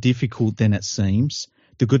more difficult than it seems.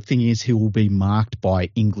 The good thing is he will be marked by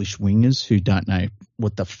English wingers who don't know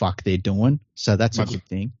what the fuck they're doing. So that's a good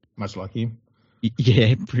thing. Much like him.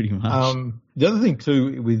 Yeah, pretty much. The other thing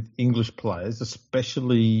too with English players,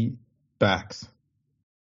 especially backs,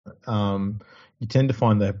 you tend to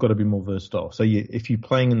find they've got to be more versatile. So if you're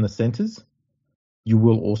playing in the centres, you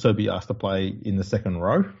will also be asked to play in the second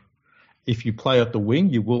row. If you play at the wing,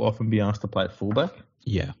 you will often be asked to play at fullback.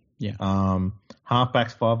 Yeah.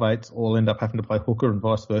 Halfbacks, 5'8", all end up having to play hooker and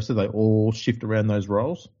vice versa. They all shift around those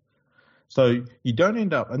roles. So you don't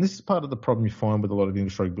end up, and this is part of the problem you find with a lot of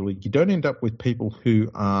English rugby league, you don't end up with people who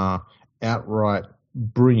are outright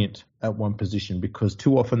brilliant at one position because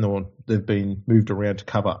too often they've been moved around to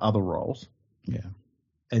cover other roles. Yeah.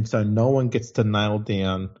 And so no one gets to nail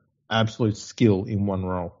down absolute skill in one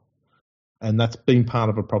role. And that's been part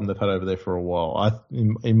of a problem they've had over there for a while,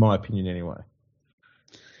 in my opinion anyway.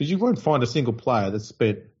 Because you won't find a single player that's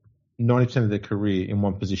spent 90% of their career in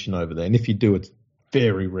one position over there. And if you do, it's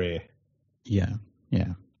very rare. Yeah.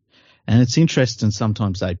 And it's interesting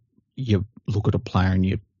sometimes you look at a player and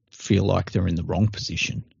you feel like they're in the wrong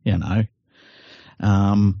position, It's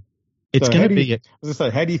going to be...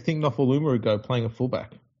 how do you think Nofaluma would go playing a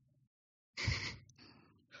fullback?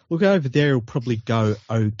 Look, over there he'll probably go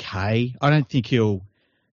okay. I don't think he'll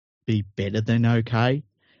be better than okay.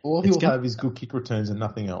 All he'll have is good kick returns and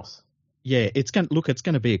nothing else. Yeah, it's going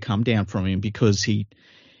to be a come down from him because he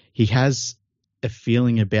has a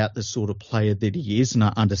feeling about the sort of player that he is, and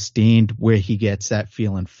I understand where he gets that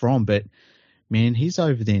feeling from. But man, he's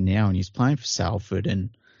over there now and he's playing for Salford, and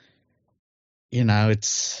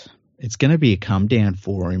it's going to be a come down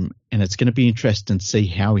for him, and it's going to be interesting to see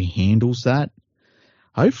how he handles that.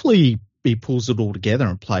 Hopefully, he pulls it all together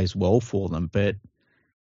and plays well for them. But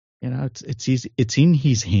it's in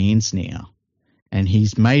his hands now, and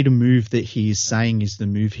he's made a move that he is saying is the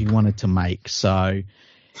move he wanted to make. So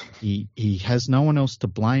he has no one else to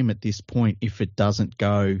blame at this point if it doesn't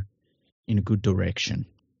go in a good direction.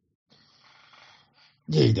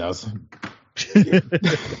 Yeah, he does.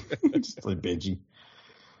 Just like Benji.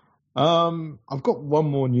 I've got one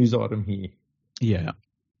more news item here. Yeah.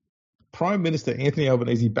 Prime Minister Anthony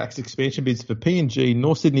Albanese backs expansion bids for PNG,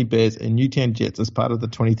 North Sydney Bears, and Newtown Jets as part of the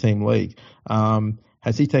 20-team league.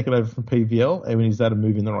 Has he taken over from PVL? And is that a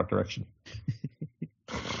move in the right direction?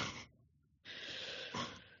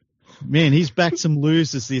 Man, he's backed some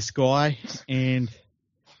losers, this guy, and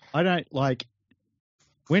I don't like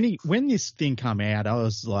when this thing come out. I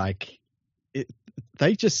was like,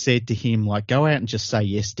 they just said to him, like, go out and just say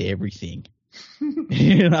yes to everything,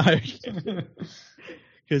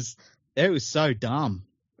 because it was so dumb.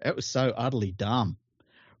 It was so utterly dumb.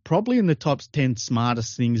 Probably in the top 10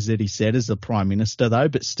 smartest things that he said as a prime minister, though,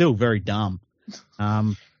 but still very dumb.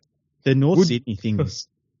 The North Sydney thing is.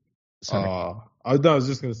 Sorry. I was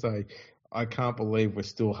just going to say, I can't believe we're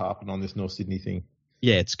still harping on this North Sydney thing.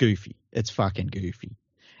 Yeah, it's goofy. It's fucking goofy.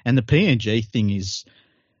 And the PNG thing is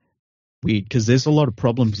weird because there's a lot of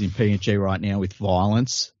problems in PNG right now with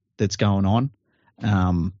violence that's going on.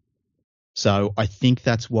 So I think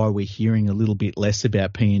that's why we're hearing a little bit less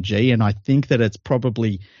about PNG. And I think that it's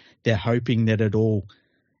probably they're hoping that it all,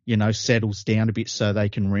 settles down a bit so they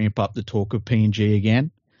can ramp up the talk of PNG again.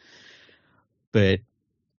 But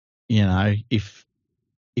if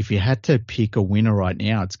you had to pick a winner right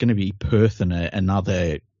now, it's going to be Perth and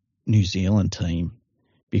another New Zealand team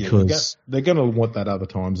because they're going to want that other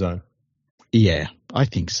time zone. Yeah, I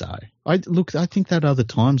think so. I think that other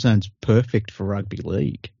time zone's perfect for rugby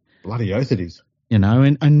league. Bloody oath it is.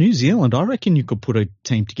 And New Zealand, I reckon you could put a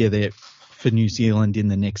team together for New Zealand in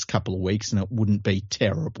the next couple of weeks and it wouldn't be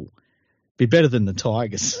terrible. Be better than the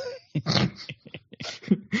Tigers.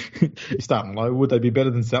 You're starting low. Would they be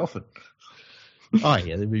better than Salford? Oh,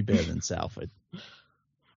 yeah, they'd be better than Salford.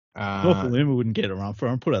 North Balloon wouldn't get a run for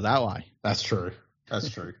them, put it that way. That's true.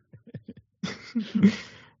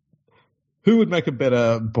 Who would make a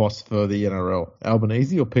better boss for the NRL,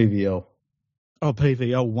 Albanese or PVL? Oh,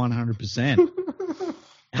 PVL 100%.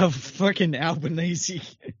 Fucking Albanese,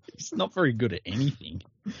 he's not very good at anything.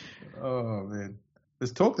 Oh, man.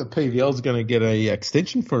 There's talk that PVL's going to get a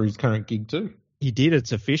extension for his current gig too. He did.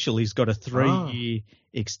 It's official. He's got a 3-year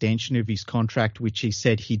extension of his contract, which he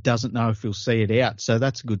said he doesn't know if he'll see it out. So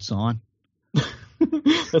that's a good sign.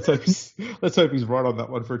 Let's hope he's right on that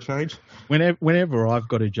one for a change. Whenever I've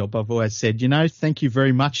got a job, I've always said, thank you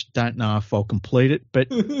very much. Don't know if I'll complete it, but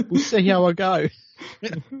we'll see how I go.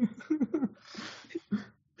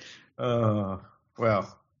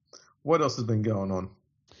 Well, what else has been going on?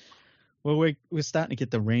 Well, we're starting to get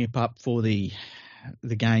the ramp up for the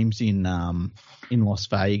games in Las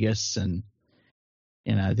Vegas, and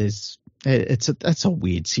that's a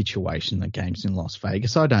weird situation, the games in Las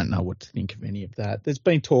Vegas. I don't know what to think of any of that. There's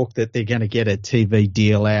been talk that they're going to get a TV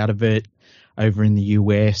deal out of it over in the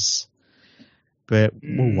US, but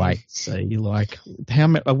we'll wait and see. Like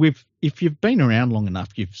if you've been around long enough,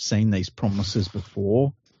 you've seen these promises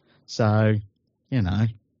before, so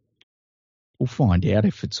we'll find out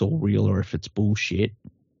if it's all real or if it's bullshit.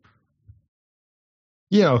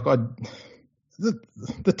 Yeah, the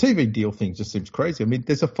TV deal thing just seems crazy. I mean,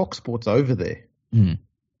 there's a Fox Sports over there. Mm.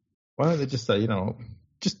 Why don't they just say,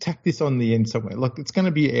 just tack this on the end somewhere? Like, it's going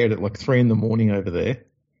to be aired at like 3 a.m. over there.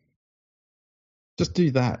 Just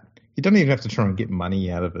do that. You don't even have to try and get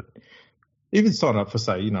money out of it. Even sign up for,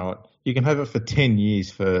 say, you can have it for 10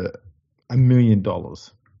 years for $1 million.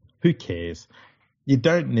 Who cares? You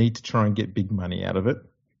don't need to try and get big money out of it.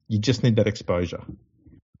 You just need that exposure.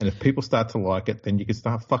 And if people start to like it, then you can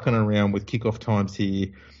start fucking around with kickoff times here.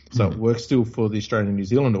 So it works still for the Australian and New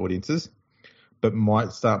Zealand audiences, but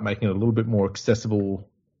might start making it a little bit more accessible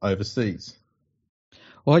overseas.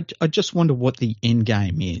 Well, I just wonder what the end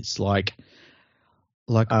game is. Like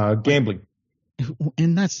gambling.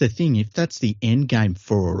 And that's the thing. If that's the end game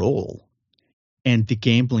for it all, and the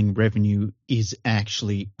gambling revenue is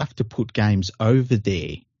actually have to put games over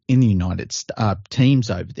there in the teams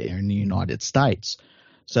over there in the United States,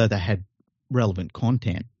 so they had relevant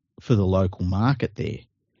content for the local market there.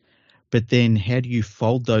 But then how do you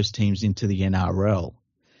fold those teams into the NRL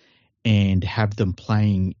and have them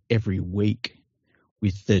playing every week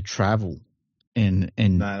with the travel? And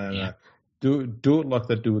No. Do it like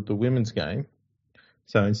they do with the women's game.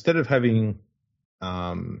 So instead of having,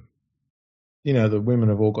 the women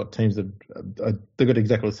have all got teams that they've got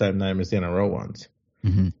exactly the same name as the NRL ones.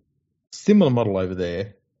 Mm-hmm. Similar model over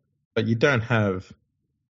there, but you don't have,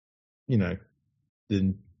 you know,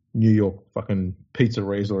 the New York fucking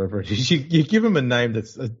pizzerias or whatever it is. You give them a name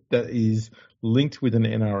that is linked with an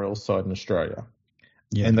NRL side in Australia,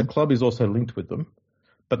 Yeah. and the club is also linked with them,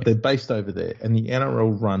 but they're based over there, and the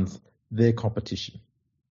NRL runs their competition.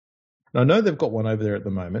 And I know they've got one over there at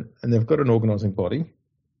the moment, and they've got an organising body,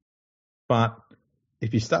 but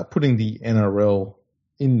if you start putting the NRL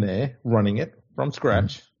in there, running it from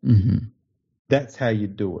scratch, that's how you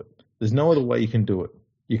do it. There's no other way you can do it.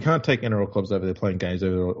 You can't take NRL clubs over there playing games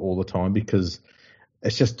over there all the time because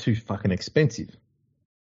it's just too fucking expensive.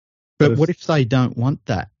 But what if they don't want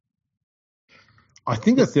that? I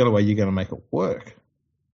think that's the only way you're going to make it work.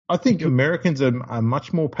 I think Americans are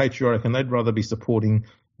much more patriotic and they'd rather be supporting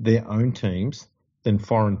their own teams than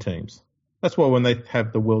foreign teams. That's why when they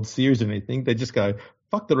have the World Series or anything, they just go,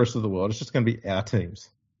 fuck the rest of the world. It's just going to be our teams.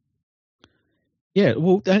 Yeah,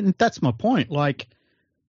 well, that's my point. Like,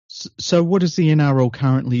 so what is the NRL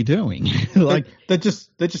currently doing? Like, they're just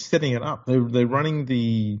setting it up. They're running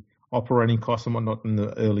the operating costs and whatnot in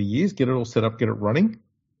the early years. Get it all set up, get it running,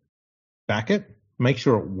 back it, make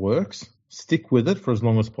sure it works, stick with it for as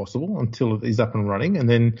long as possible until it is up and running, and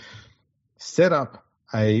then set up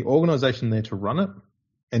a organisation there to run it.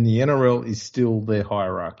 And the NRL is still their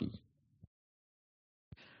hierarchy.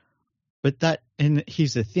 But and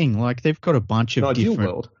here's the thing, like they've got a bunch of different... In an ideal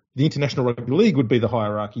world, the International Rugby League would be the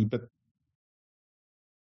hierarchy, but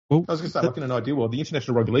well, I was going to say, like in an ideal world, the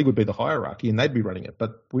International Rugby League would be the hierarchy and they'd be running it,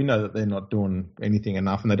 but we know that they're not doing anything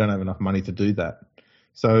enough and they don't have enough money to do that.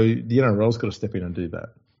 So the NRL's got to step in and do that.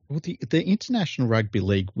 Well, the International Rugby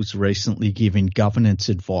League was recently giving governance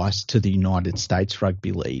advice to the United States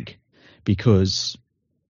Rugby League because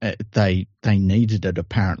they needed it,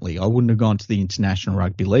 apparently. I wouldn't have gone to the International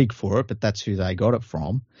Rugby League for it, but that's who they got it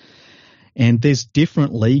from. And there's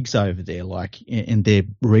different leagues over there, like, and they're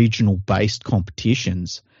regional-based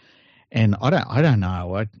competitions. And I don't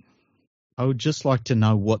know. I would just like to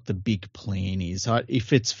know what the big plan is.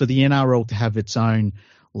 If it's for the NRL to have its own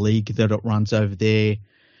league that it runs over there,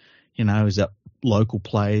 you know, is it local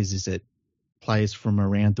players? Is it players from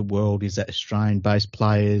around the world? Is it Australian-based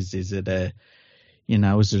players? Is it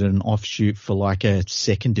is it an offshoot for like a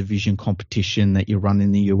second division competition that you run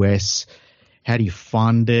in the US? How do you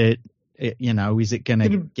fund it? Is it going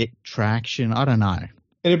to get traction? I don't know.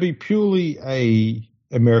 It'd be purely a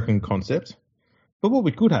American concept. But what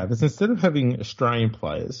we could have is instead of having Australian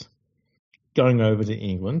players going over to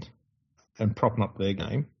England and propping up their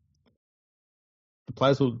game, the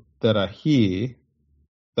players that are here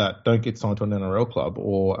that don't get signed to an NRL club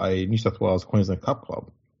or a New South Wales Queensland Cup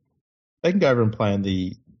club, they can go over and play in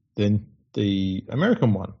the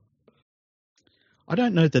American one. I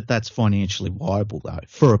don't know that that's financially viable though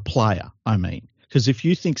for a player. I mean, because if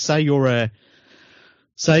you think, say you're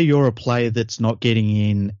a player that's not getting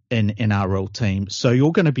in an NRL team, so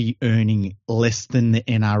you're going to be earning less than the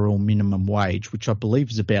NRL minimum wage, which I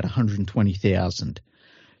believe is about $120,000,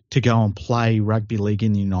 to go and play rugby league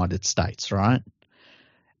in the United States, right?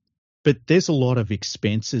 But there's a lot of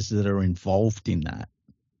expenses that are involved in that.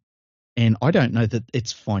 And I don't know that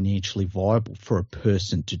it's financially viable for a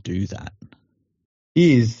person to do that.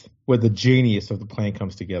 Is where the genius of the plan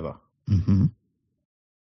comes together. Mm-hmm.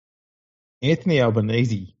 Anthony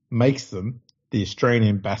Albanese makes them the Australian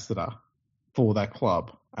ambassador for that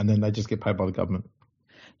club, and then they just get paid by the government.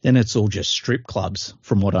 Then it's all just strip clubs,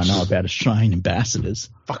 from what I know about Australian ambassadors.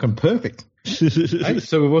 Fucking perfect. Hey,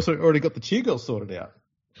 so we've also already got the cheer girls sorted out.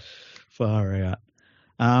 Far out.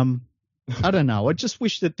 I don't know. I just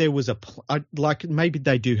wish that there was maybe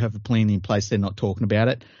they do have a plan in place. They're not talking about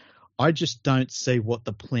it. I just don't see what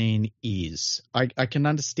the plan is. I can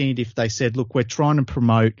understand if they said, look, we're trying to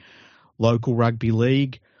promote local rugby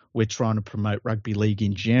league. We're trying to promote rugby league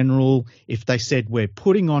in general. If they said we're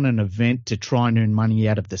putting on an event to try and earn money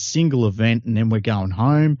out of the single event and then we're going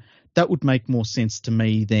home, that would make more sense to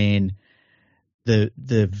me than the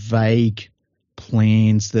vague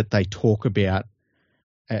plans that they talk about.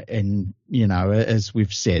 And, as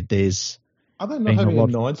we've said, Are they not having a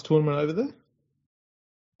nines tournament over there?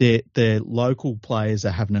 The local players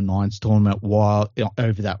are having a nines tournament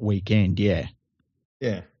over that weekend, yeah.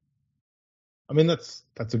 Yeah. I mean, that's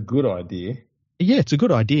a good idea. Yeah, it's a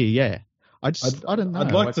good idea, yeah. I don't know.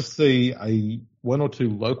 I'd like to see one or two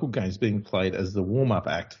local games being played as the warm-up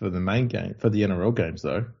act for the main game, for the NRL games,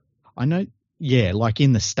 though. I know, yeah, like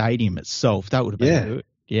in the stadium itself, that would have been good.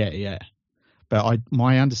 Yeah. But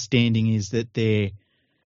my understanding is that they've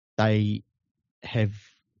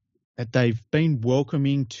been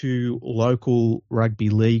welcoming to local rugby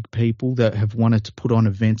league people that have wanted to put on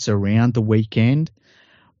events around the weekend,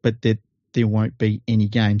 but that there won't be any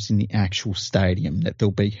games in the actual stadium, that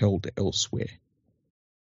they'll be held elsewhere.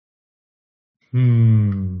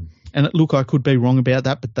 And look, I could be wrong about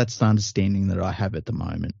that, but that's the understanding that I have at the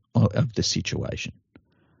moment of the situation.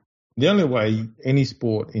 The only way any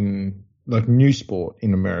sport new sport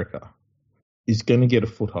in America is going to get a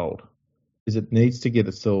foothold is it needs to get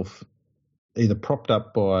itself either propped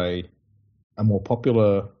up by a more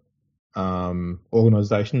popular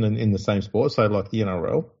organisation in the same sport, so like the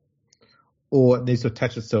NRL, or it needs to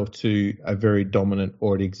attach itself to a very dominant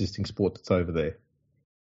already existing sport that's over there.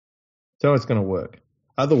 That's how it's going to work.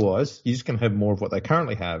 Otherwise, you're just going to have more of what they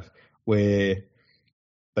currently have, where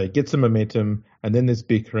they get some momentum, and then there's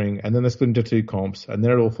bickering, and then they split into two comps, and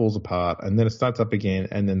then it all falls apart, and then it starts up again,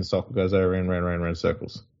 and then the cycle goes around in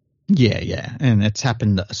circles. Yeah, and it's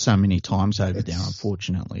happened so many times over there,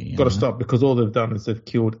 unfortunately. Got to stop, because all they've done is they've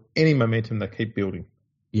killed any momentum they keep building.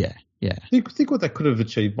 Yeah. Think what they could have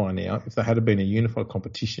achieved by now if they had been a unified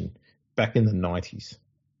competition back in the 90s.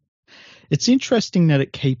 It's interesting that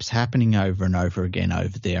it keeps happening over and over again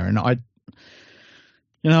over there, and I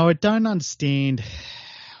don't understand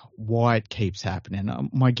why it keeps happening.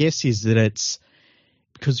 My guess is that it's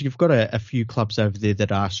because you've got a few clubs over there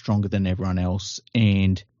that are stronger than everyone else,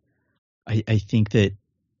 and I think that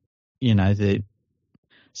that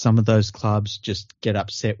some of those clubs just get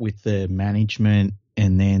upset with the management,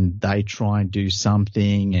 and then they try and do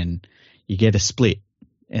something, and you get a split,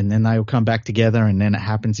 and then they'll come back together, and then it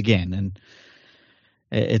happens again, and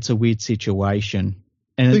it's a weird situation.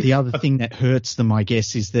 And the other thing that hurts them, I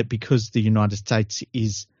guess, is that because the United States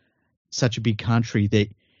is such a big country, that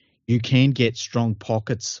you can get strong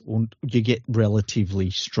pockets, or you get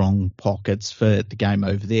relatively strong pockets for the game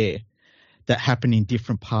over there that happen in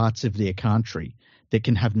different parts of their country that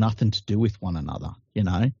can have nothing to do with one another,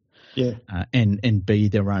 Yeah. And be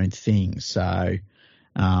their own thing. So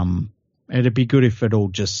it'd be good if it all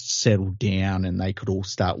just settled down and they could all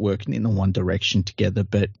start working in the one direction together.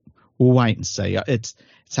 But we'll wait and see. It's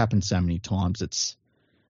happened so many times. It's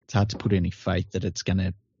hard to put any faith that it's going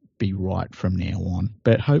to be right from now on.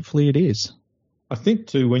 But hopefully it is. I think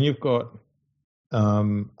too, when you've got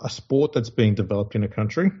a sport that's being developed in a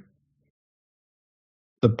country,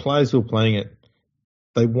 the players who are playing it,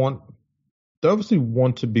 they obviously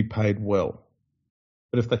want to be paid well.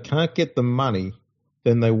 But if they can't get the money,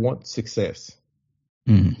 then they want success.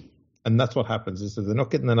 And that's what happens, is if they're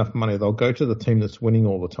not getting enough money, they'll go to the team that's winning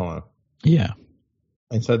all the time. Yeah.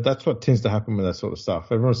 And so that's what tends to happen with that sort of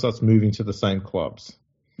stuff. Everyone starts moving to the same clubs.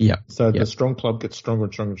 Yeah. So the strong club gets stronger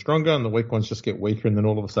and stronger and stronger, and the weak ones just get weaker, and then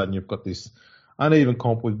all of a sudden you've got this uneven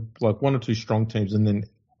comp with like one or two strong teams, and then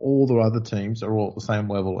all the other teams are all at the same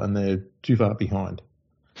level, and they're too far behind.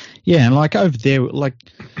 Yeah, and like over there, like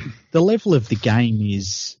the level of the game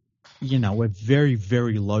is, a very,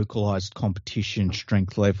 very localized competition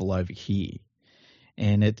strength level over here.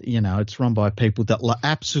 And it's run by people that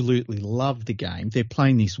absolutely love the game. They're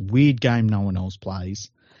playing this weird game no one else plays,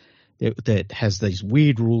 that has these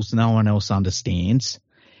weird rules no one else understands,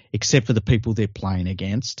 except for the people they're playing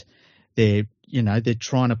against. They're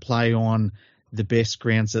trying to play on the best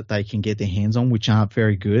grounds that they can get their hands on, which aren't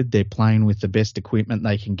very good. They're playing with the best equipment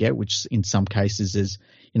they can get, which in some cases is,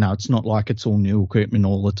 it's not like it's all new equipment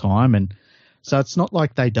all the time. And so it's not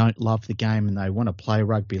like they don't love the game and they want to play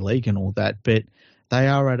rugby league and all that, but they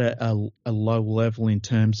are at a low level in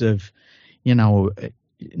terms of,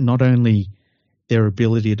 not only their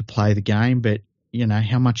ability to play the game, but,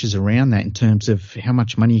 how much is around that in terms of how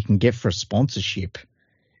much money you can get for a sponsorship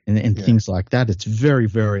and things like that. It's very,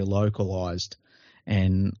 very localized.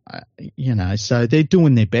 And, so they're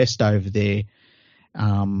doing their best over there.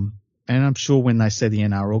 And I'm sure when they say the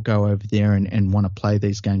NRL go over there and want to play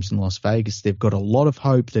these games in Las Vegas, they've got a lot of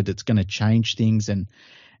hope that it's going to change things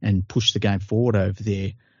and push the game forward over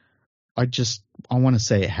there. I want to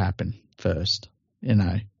see it happen first.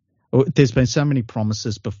 There's been so many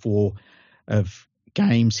promises before of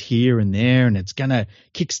games here and there, and it's going to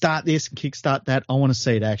kickstart this and kickstart that. I want to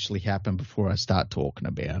see it actually happen before I start talking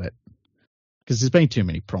about it, because there's been too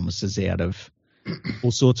many promises out of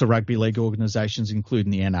all sorts of rugby league organisations,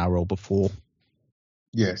 including the NRL before.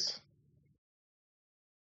 Yes.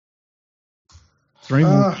 3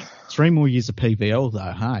 more years of PVL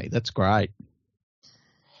though. Hey, that's great.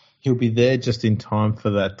 He'll be there just in time for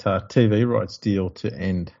that TV rights deal to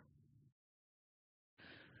end.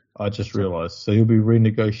 I just realised. So he'll be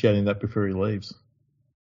renegotiating that before he leaves.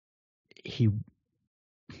 He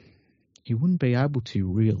wouldn't be able to,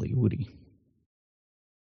 really, would he?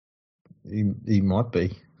 He might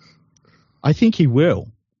be. I think he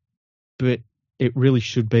will, but it really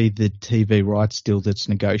should be the TV rights deal that's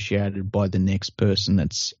negotiated by the next person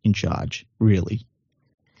that's in charge, really.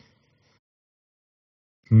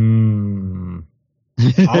 I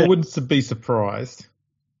wouldn't be surprised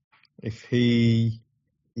if he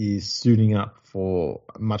is suiting up for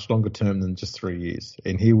a much longer term than just 3 years,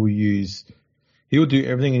 and he will do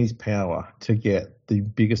everything in his power to get the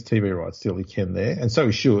biggest TV rights deal he can there, and so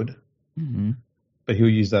he should. Mm-hmm. But he'll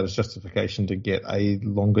use that as justification to get a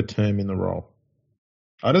longer term in the role.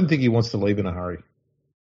 I don't think he wants to leave in a hurry.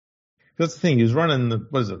 That's the thing. He was running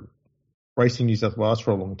Racing New South Wales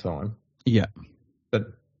for a long time. Yeah.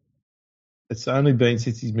 But it's only been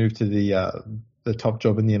since he's moved to the top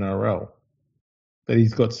job in the NRL that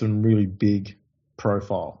he's got some really big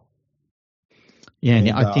profile. Yeah,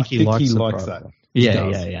 and I think he likes that. Yeah.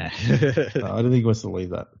 No, I don't think he wants to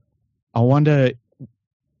leave that. I wonder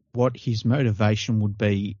what his motivation would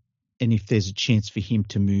be, and if there's a chance for him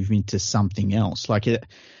to move into something else. And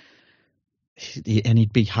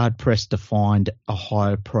he'd be hard pressed to find a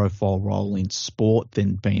higher profile role in sport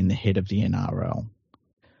than being the head of the NRL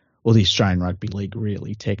or the Australian Rugby League.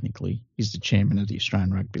 Really, technically, he's the chairman of the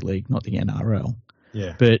Australian Rugby League, not the NRL.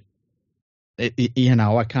 Yeah, but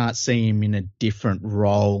I can't see him in a different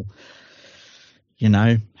role.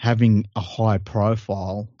 Having a high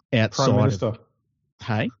profile outside Prime Minister. of,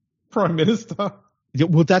 hey, Prime Minister.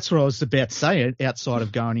 Well, that's what I was about to say. Outside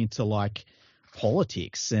of going into like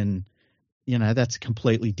politics, and that's a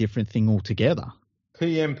completely different thing altogether.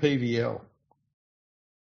 PVL.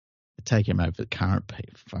 Take him over the current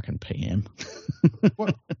fucking PM.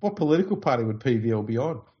 What political party would PVL be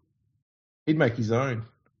on? He'd make his own.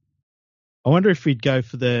 I wonder if we'd go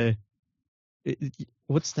for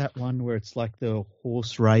what's that one where it's like the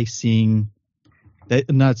horse racing?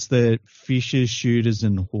 No, it's the Fishers, Shooters,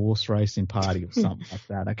 and Horse Racing Party or something like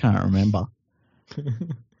that. I can't remember.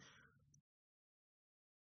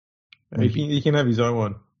 He can have his own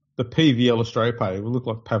one. The PVL Australia Party will look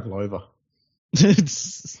like Pavlova.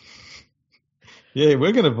 Yeah,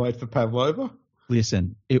 we're going to vote for Pavlova.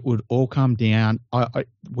 Listen, it would all come down,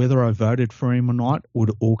 whether I voted for him or not,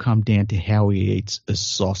 would all come down to how he eats a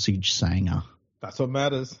sausage sanger. That's what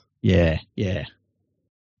matters. Yeah. Eat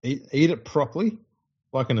it properly,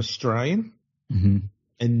 like an Australian, mm-hmm.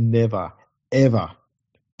 and never, ever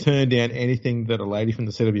turn down anything that a lady from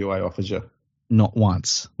the CWA offers you. Not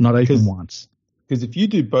once. Not even once. Because if you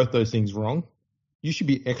do both those things wrong, you should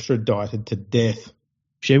be extradited to death.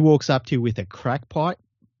 She walks up to you with a crack pipe.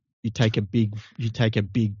 You take a big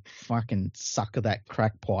fucking suck of that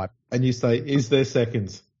crack pipe. And you say, is there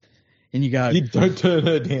seconds? And you go, you don't turn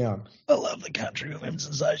her down. I love the Country Women's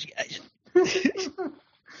Association.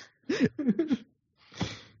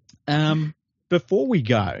 Before we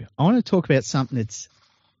go, I want to talk about something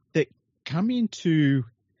that come into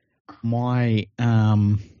my,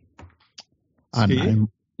 my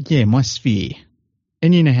sphere.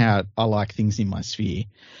 And you know how I like things in my sphere.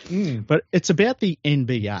 But it's about the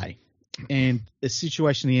NBA and the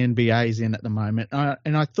situation the NBA is in at the moment.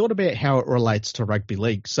 And I thought about how it relates to rugby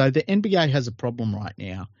league. So the NBA has a problem right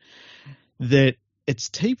now that its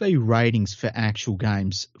TV ratings for actual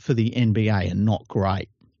games for the NBA are not great.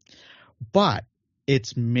 But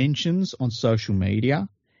its mentions on social media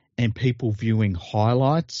and people viewing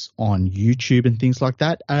highlights on YouTube and things like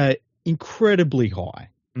that are incredibly high,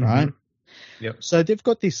 right? Yep. So they've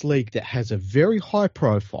got this league that has a very high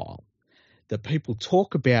profile that people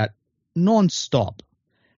talk about non-stop,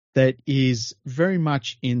 that is very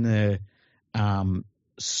much in the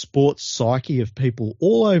sports psyche of people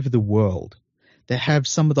all over the world, that have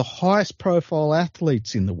some of the highest profile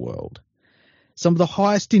athletes in the world, some of the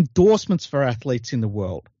highest endorsements for athletes in the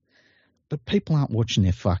world. But people aren't watching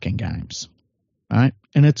their fucking games, right?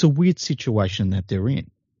 And it's a weird situation that they're in.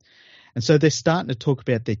 And so they're starting to talk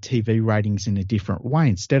about their TV ratings in a different way.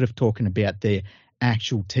 Instead of talking about their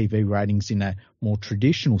actual TV ratings in a more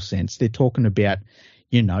traditional sense, they're talking about,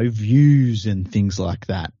 views and things like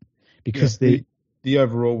that. Because the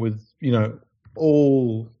overall with,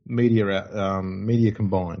 all media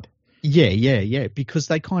combined. Yeah. Because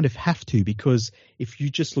they kind of have to. Because if you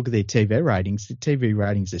just look at their TV ratings, the TV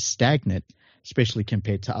ratings are stagnant, especially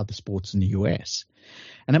compared to other sports in the US.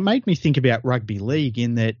 And it made me think about rugby league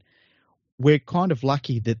in that we're kind of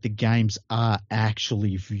lucky that the games are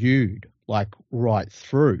actually viewed, like right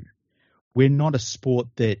through. We're not a sport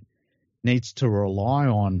that needs to rely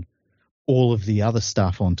on all of the other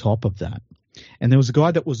stuff on top of that. And there was a guy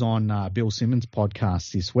that was on Bill Simmons'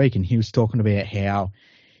 podcast this week, and he was talking about how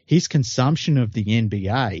his consumption of the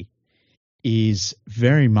NBA is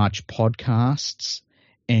very much podcasts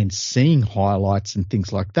and seeing highlights and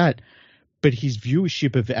things like that. but his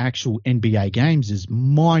viewership of actual NBA games is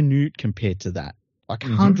minute compared to that, like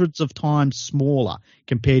hundreds of times smaller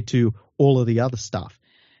compared to all of the other stuff.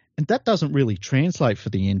 And that doesn't really translate for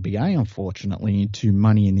the NBA, unfortunately, into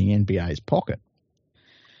money in the NBA's pocket.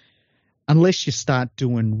 Unless you start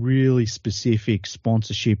doing really specific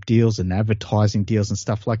sponsorship deals and advertising deals and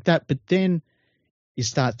stuff like that. But then you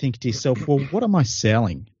start thinking to yourself, well, what am I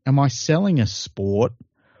selling? Am I selling a sport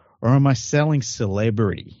or am I selling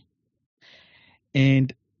celebrity?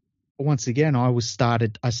 And once again, I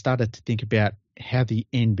started to think about how the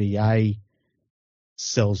NBA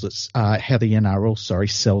sells its, how the NRL,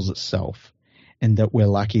 sells itself, and that we're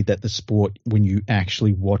lucky that the sport, when you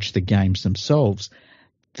actually watch the games themselves,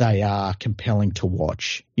 they are compelling to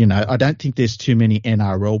watch. You know, I don't think there's too many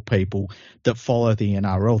NRL people that follow the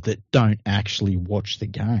NRL that don't actually watch the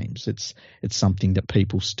games. It's something that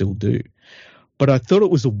people still do. But I thought it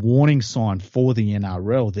was a warning sign for the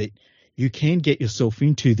NRL that you can get yourself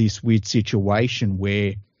into this weird situation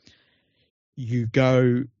where you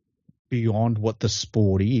go beyond what the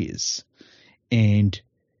sport is and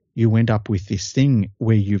you end up with this thing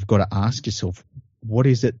where you've got to ask yourself, what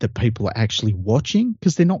is it that people are actually watching?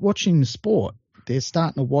 Because they're not watching the sport. They're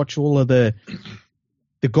starting to watch all of the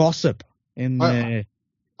gossip and I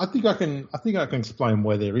think I can explain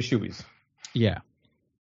where their issue is. Yeah.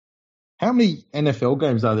 How many NFL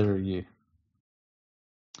games are there a year?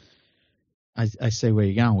 I see where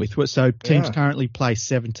you're going with it. So teams currently play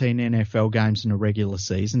 17 NFL games in a regular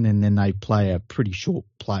season, and then they play a pretty short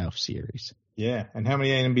playoff series. Yeah, and how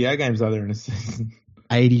many NBA games are there in a season?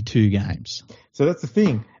 82 games. So that's the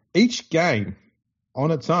thing. Each game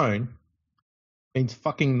on its own means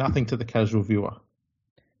fucking nothing to the casual viewer.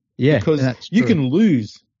 Yeah, because that's you true. can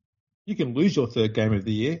lose your third game of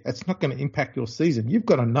the year. It's not going to impact your season. You've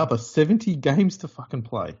got another 70 games to fucking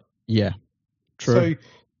play. Yeah, true. So,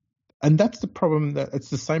 and that's the problem. It's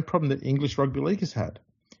the same problem that English Rugby League has had.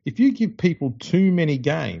 If you give people too many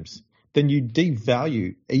games, then you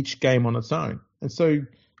devalue each game on its own. And so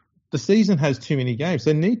the season has too many games.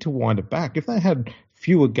 They need to wind it back. If they had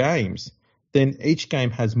fewer games, then each game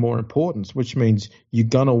has more importance, which means you're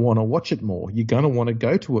going to want to watch it more. You're going to want to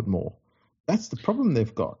go to it more. That's the problem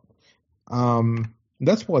they've got.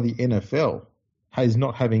 That's why the NFL is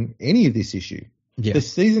not having any of this issue. Yeah. The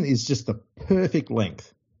season is just the perfect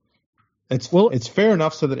length. It's fair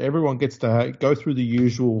enough so that everyone gets to go through the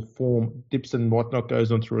usual form, dips and whatnot goes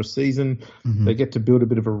on through a season. Mm-hmm. They get to build a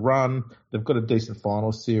bit of a run. They've got a decent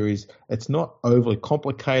final series. It's not overly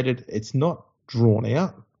complicated. It's not drawn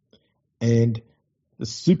out. And the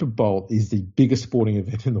Super Bowl is the biggest sporting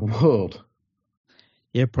event in the world.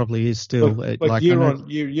 Yeah, probably is still. Like year on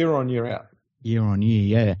year out. Year on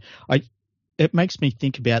year, yeah. It makes me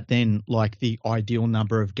think about then like the ideal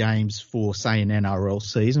number of games for, say, an NRL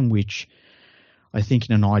season, which I think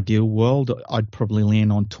in an ideal world I'd probably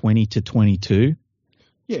land on 20 to 22.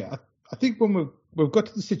 Yeah, I think when we've got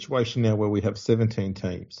to the situation now where we have 17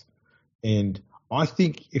 teams, and I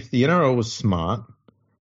think if the NRL was smart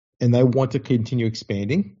and they want to continue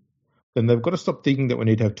expanding, then they've got to stop thinking that we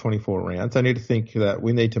need to have 24 rounds. They need to think that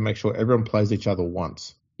we need to make sure everyone plays each other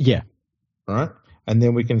once. Yeah. All right? And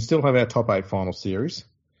then we can still have our top 8 final series.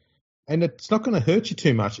 And it's not going to hurt you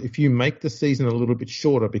too much if you make the season a little bit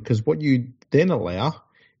shorter, because what you then allow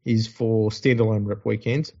is for standalone rep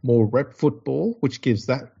weekends, more rep football, which gives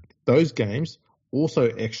those games also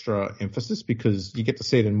extra emphasis because you get to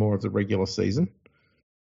see it in more of the regular season.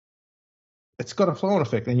 It's got a flow-on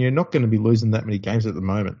effect, and you're not going to be losing that many games at the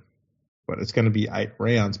moment. But it's going to be 8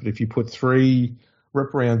 rounds. But if you put 3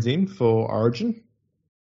 rep rounds in for Origin,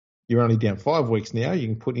 you're only down 5 weeks now. You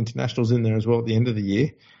can put internationals in there as well at the end of the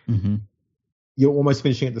year. Mm-hmm. You're almost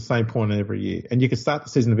finishing at the same point every year. And you can start the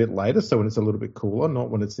season a bit later, so when it's a little bit cooler, not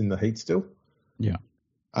when it's in the heat still. Yeah.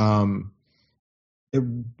 It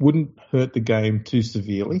wouldn't hurt the game too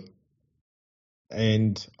severely.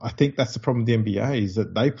 And I think that's the problem with the NBA is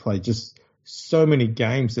that they play just so many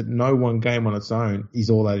games that no one game on its own is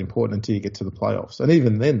all that important until you get to the playoffs. And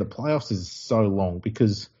even then, the playoffs is so long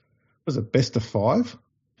because, was it best of 5?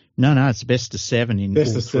 No, it's best of 7 in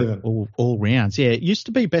all rounds. Yeah, it used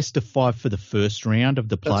to be best of 5 for the first round of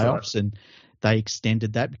the playoffs, right. And they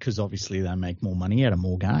extended that because obviously they make more money out of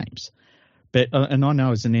more games. But and I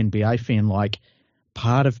know as an NBA fan, like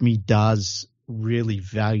part of me does really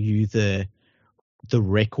value the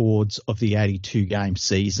records of the 82 game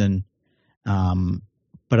season.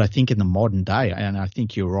 But I think in the modern day, and I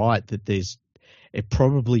think you're right that it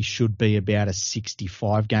probably should be about a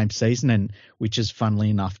 65 game season, and which is funnily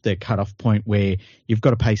enough the cutoff point where you've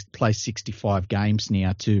got to play 65 games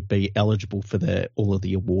now to be eligible for all of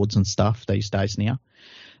the awards and stuff these days now.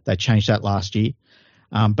 They changed that last year.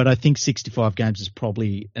 But I think 65 games is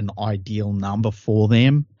probably an ideal number for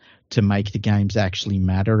them to make the games actually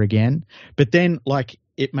matter again. But then, like,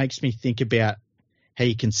 it makes me think about how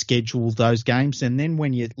you can schedule those games. And then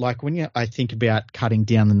I think about cutting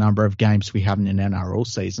down the number of games we have in an NRL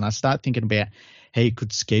season, I start thinking about how you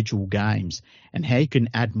could schedule games and how you can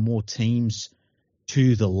add more teams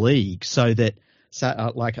to the league so that,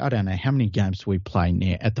 I don't know, how many games do we play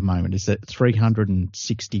now at the moment? Is it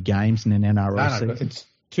 360 games in an NRL season? It's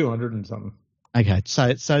 200 and something. Okay,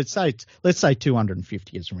 so let's say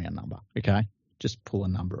 250 is a round number, okay? Just pull a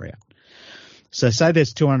number out. So say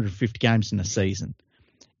there's 250 games in a season.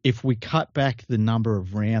 If we cut back the number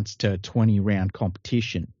of rounds to a 20-round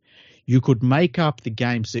competition, you could make up the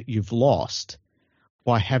games that you've lost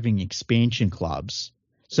by having expansion clubs.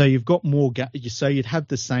 So you've got more. So you'd have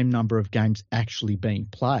the same number of games actually being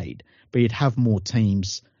played, but you'd have more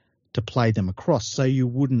teams to play them across. So you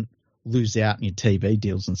wouldn't lose out in your TV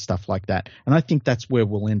deals and stuff like that. And I think that's where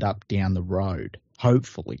we'll end up down the road,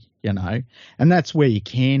 hopefully, and that's where you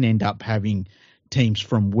can end up having teams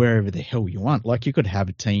from wherever the hell you want. Like you could have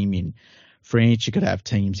a team in France, you could have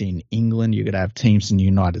teams in England, you could have teams in the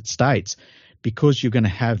United States, because you're going to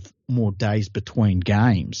have more days between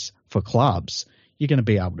games for clubs. You're going to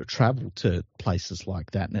be able to travel to places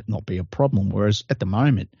like that and it not be a problem. Whereas at the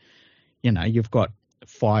moment, you've got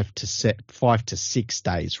 5 to 6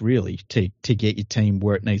 days really to get your team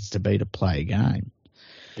where it needs to be to play a game.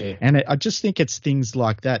 Yeah. And I just think it's things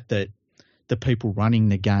like that the people running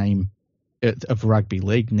the game of rugby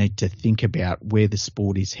league need to think about where the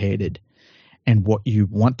sport is headed and what you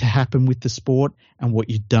want to happen with the sport and what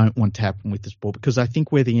you don't want to happen with the sport. Because I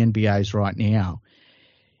think where the NBA is right now,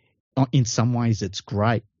 in some ways it's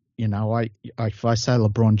great. If I say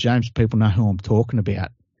LeBron James, people know who I'm talking about.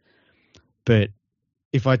 But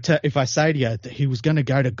if I say to you that he was going to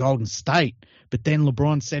go to Golden State, but then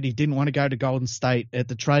LeBron said he didn't want to go to Golden State at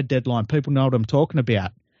the trade deadline, people know what I'm talking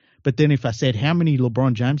about. But then if I said, how many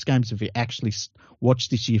LeBron James games have you actually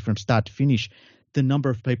watched this year from start to finish, the number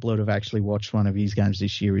of people that have actually watched one of his games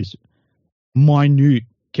this year is minute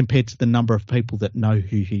compared to the number of people that know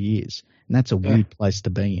who he is. And that's a weird place to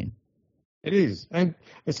be in. It is. And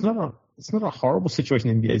it's not a horrible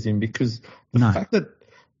situation the NBA is in, because the fact that,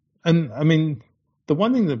 and I mean, the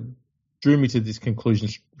one thing that drew me to this conclusion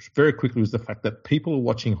very quickly was the fact that people are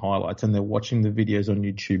watching highlights and they're watching the videos on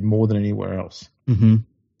YouTube more than anywhere else. Mm-hmm.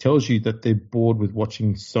 Tells you that they're bored with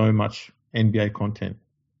watching so much NBA content.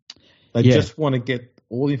 They just want to get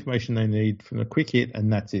all the information they need from a quick hit,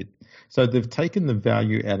 and that's it. So they've taken the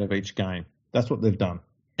value out of each game. That's what they've done.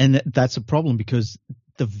 And that's a problem, because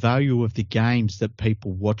the value of the games that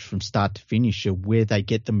people watch from start to finish are where they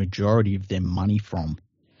get the majority of their money from.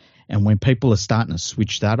 And when people are starting to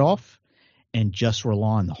switch that off and just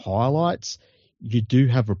rely on the highlights, you do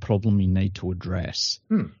have a problem you need to address.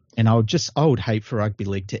 And I would hate for rugby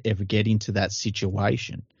league to ever get into that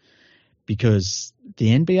situation, because the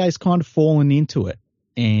NBA's kind of fallen into it,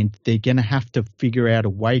 and they're going to have to figure out a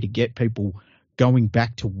way to get people going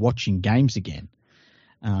back to watching games again.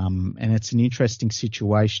 And it's an interesting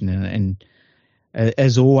situation. And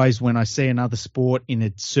as always, when I see another sport in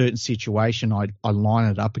a certain situation, I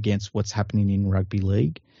line it up against what's happening in rugby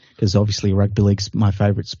league, because obviously rugby league's my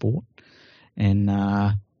favourite sport. And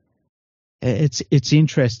it's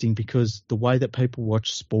interesting because the way that people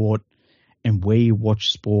watch sport and where you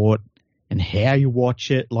watch sport and how you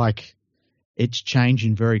watch it, like, it's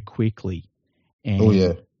changing very quickly.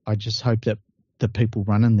 And I just hope that the people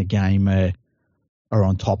running the game are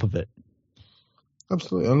on top of it.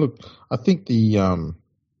 Absolutely. And look, I think the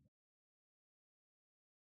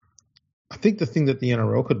thing that the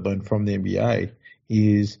NRL could learn from the NBA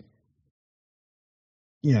is,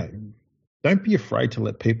 don't be afraid to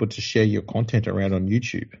let people to share your content around on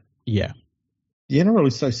YouTube. Yeah. The NRL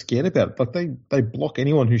is so scared about it. Like they block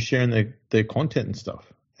anyone who's sharing their content and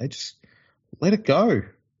stuff. They just let it go.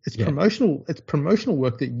 It's promotional. It's promotional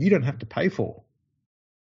work that you don't have to pay for.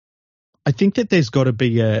 I think that there's got to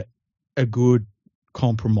be a good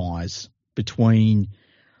compromise between,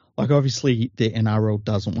 like, obviously the NRL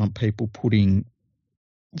doesn't want people putting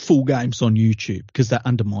full games on YouTube because that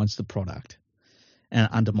undermines the product and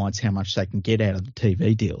it undermines how much they can get out of the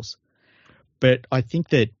TV deals. But I think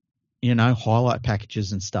that, highlight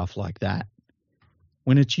packages and stuff like that,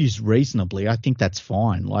 when it's used reasonably, I think that's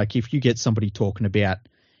fine. Like, if you get somebody talking about,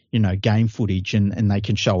 game footage and they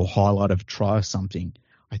can show a highlight of a try or something,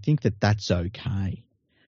 I think that that's okay.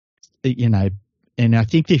 And I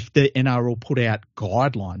think if the NRL put out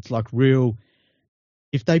guidelines,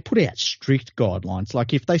 if they put out strict guidelines,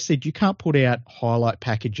 like if they said you can't put out highlight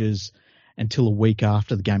packages until a week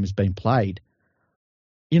after the game has been played,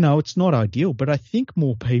 it's not ideal, but I think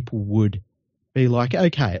more people would be like,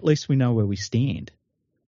 okay, at least we know where we stand.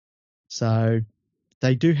 So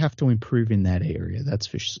they do have to improve in that area. That's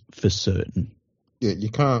for certain. Yeah, you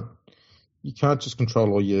can't just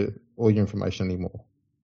control all your information anymore.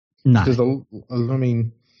 No. Because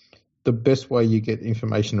the best way you get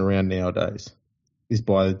information around nowadays is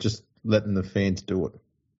by just letting the fans do it.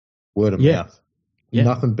 Word of mouth. Yeah.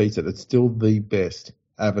 Nothing beats it. It's still the best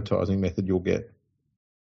advertising method you'll get.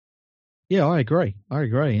 Yeah, I agree.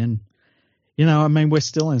 And, we're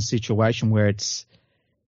still in a situation where it's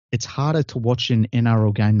harder to watch an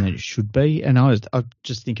NRL game than it should be. And I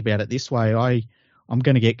just think about it this way. I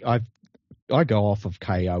go off of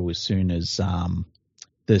KO as soon as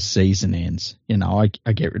the season ends. I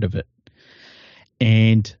get rid of it.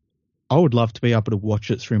 And I would love to be able to watch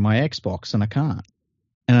it through my Xbox, and I can't.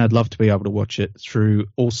 And I'd love to be able to watch it through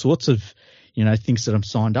all sorts of, things that I'm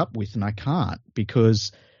signed up with, and I can't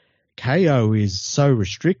because KO is so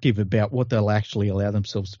restrictive about what they'll actually allow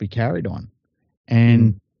themselves to be carried on.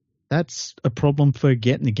 And that's a problem for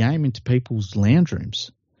getting the game into people's lounge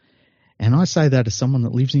rooms. And I say that as someone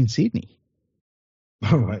that lives in Sydney.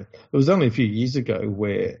 Oh, right. It was only a few years ago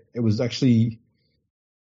where it was actually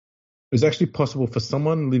possible for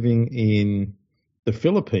someone living in the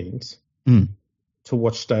Philippines to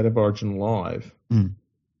watch State of Origin live. It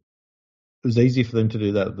was easier for them to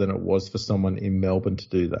do that than it was for someone in Melbourne to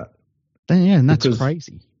do that. Yeah, and that's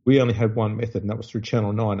crazy. We only had one method, and that was through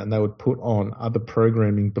Channel 9, and they would put on other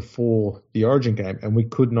programming before the Origin game, and we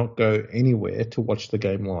could not go anywhere to watch the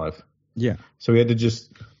game live. Yeah. So we had to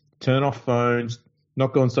just turn off phones,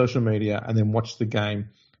 not go on social media, and then watch the game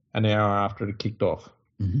an hour after it kicked off.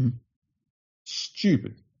 Mm-hmm.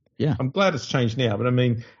 Stupid. Yeah. I'm glad it's changed now, but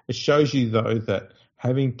it shows you, though, that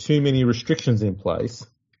having too many restrictions in place,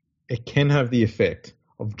 it can have the effect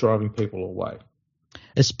of driving people away.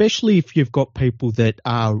 Especially if you've got people that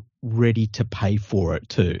are ready to pay for it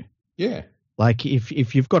too. Yeah. Like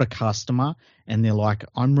if you've got a customer and they're like,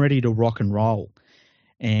 I'm ready to rock and roll,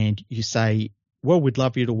 and you say, well, we'd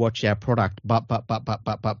love you to watch our product, but.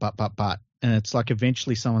 And it's like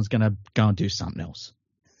eventually someone's going to go and do something else.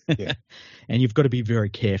 Yeah. And you've got to be very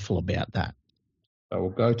careful about that. So we'll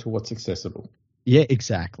go to what's accessible. Yeah,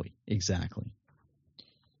 exactly.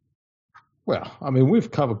 Well,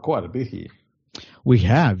 we've covered quite a bit here. We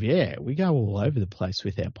have, yeah. We go all over the place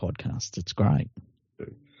with our podcast. It's great.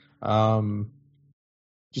 Did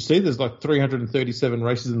you see there's like 337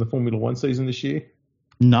 races in the Formula One season this year?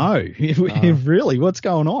 No, really? What's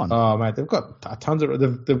going on? Oh, mate, they've got tons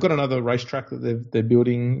of. They've got another racetrack that they're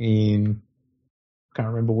building in. Can't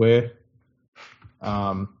remember where.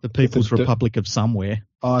 The People's Republic of somewhere.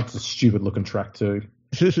 Oh, it's a stupid looking track too.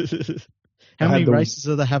 How many races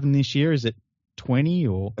are they having this year? Is it 20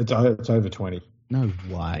 or? It's over 20. No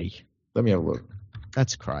way. Let me have a look.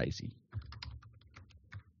 That's crazy.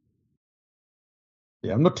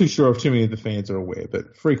 Yeah, I'm not too sure if too many of the fans are aware,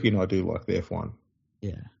 but Freaky and I do like the F1.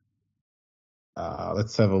 Yeah.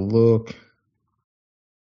 Let's have a look.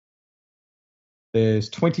 There's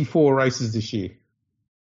 24 races this year.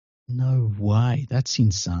 No way. That's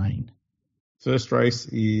insane. First race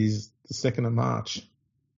is the 2nd of March.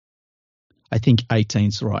 I think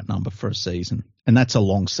 18's the right number for a season. And that's a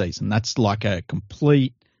long season. That's like a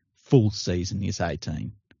complete full season is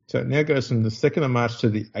 18. So it now goes from the 2nd of March to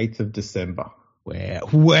the 8th of December.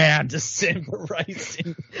 Wow, December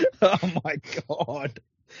racing. Oh, my God.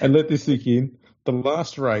 And let this sink in. The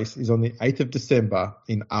last race is on the 8th of December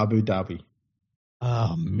in Abu Dhabi.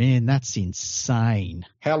 Oh, man, that's insane.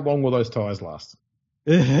 How long will those tyres last?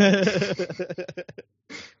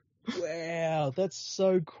 Wow, that's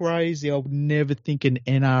so crazy. I would never think an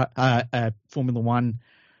Formula One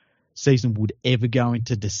season would ever go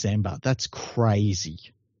into December. That's crazy.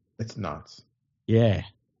 It's nuts. Yeah.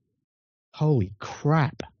 Holy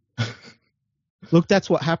crap. Look, that's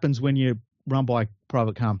what happens when you run by a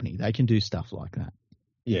private company. They can do stuff like that.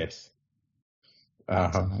 Yes.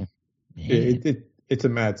 It's a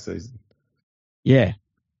mad season. Yeah.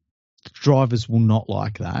 Drivers will not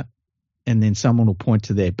like that. And then someone will point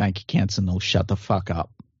to their bank accounts and they'll shut the fuck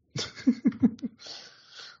up.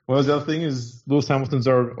 Well, the other thing is Lewis Hamilton's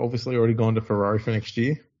obviously already gone to Ferrari for next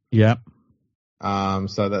year. Yep.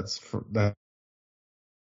 So that's that.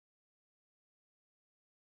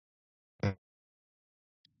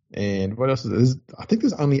 And what else is there? I think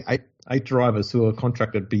there's only eight drivers who are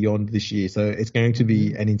contracted beyond this year. So it's going to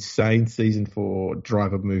be an insane season for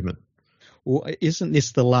driver movement. Well, isn't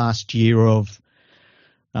this the last year of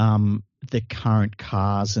the current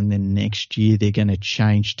cars and then next year they're going to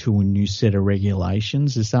change to a new set of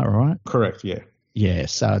regulations. Is that right? Correct, yeah. Yeah,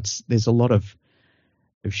 so there's a lot of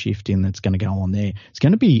shifting that's going to go on there. It's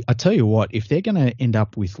going to be, I tell you what, if they're going to end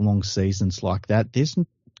up with long seasons like that, there's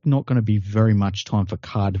not going to be very much time for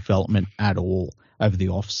car development at all over the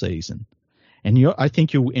off season. And I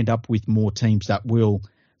think you'll end up with more teams that will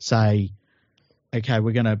say, okay,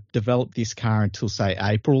 we're going to develop this car until, say,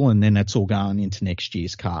 April, and then it's all going into next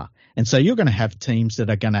year's car. And so you're going to have teams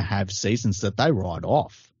that are going to have seasons that they ride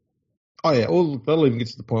off. Oh, yeah. They'll even get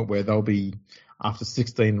to the point where they'll be, after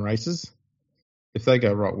 16 races, if they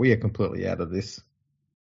go, right, we are completely out of this,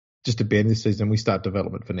 just to ban this season, we start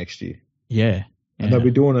development for next year. Yeah. And they'll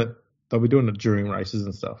be doing it during races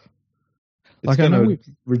and stuff. It's going to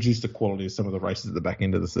reduce the quality of some of the races at the back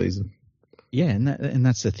end of the season. Yeah, and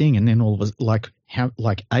that's the thing. And then all of us, like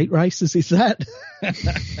 8 races is that?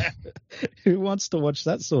 Who wants to watch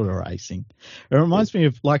that sort of racing? It reminds me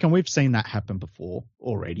of and we've seen that happen before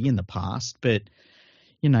already in the past, but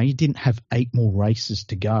you didn't have 8 more races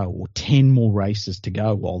to go or 10 more races to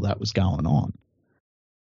go while that was going on.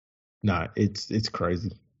 No, it's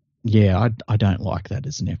crazy. Yeah, I don't like that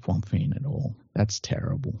as an F1 fan at all. That's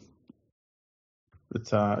terrible.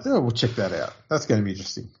 But we'll check that out. That's going to be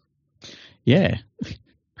interesting. Yeah.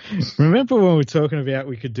 Remember when we were talking about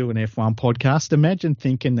we could do an F1 podcast? Imagine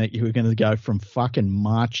thinking that you were going to go from fucking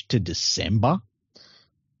March to December.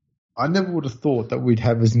 I never would have thought that we'd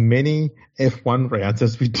have as many F1 rounds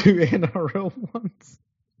as we do NRL ones.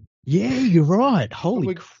 Yeah, you're right.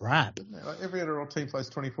 Holy crap. Every NRL team plays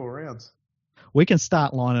 24 rounds. We can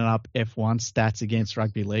start lining up F1 stats against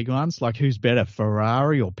rugby league ones. Like, who's better,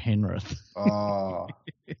 Ferrari or Penrith? Oh.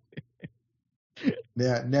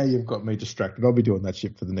 Now you've got me distracted. I'll be doing that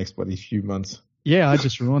shit for the next few months. Yeah, I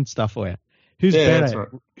just ruined stuff for you. Who's better? That's right.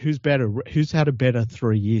 Who's better? Who's had a better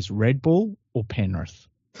 3 years, Red Bull or Penrith?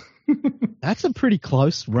 That's a pretty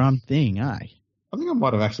close run thing, eh? I think I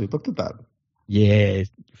might have actually looked at that. Yeah,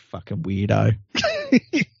 fucking weirdo.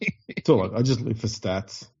 It's all right. I just live for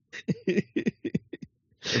stats.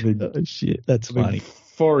 Oh shit, that's funny.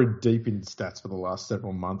 Forward deep in stats for the last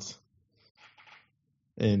several months,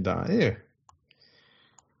 and yeah,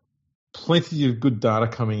 plenty of good data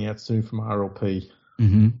coming out soon from RLP.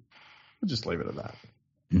 Mm-hmm. We'll just leave it at that.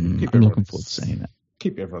 I'm looking forward to seeing it.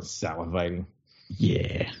 Keep everyone salivating.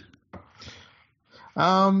 Yeah.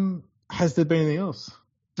 Has there been anything else?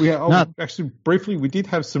 Actually, briefly, we did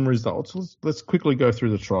have some results. Let's quickly go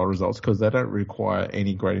through the trial results because they don't require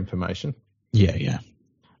any great information. Yeah.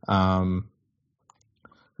 Let's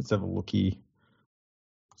have a looky.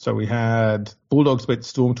 So we had Bulldogs beat the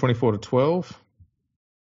Storm 24-12.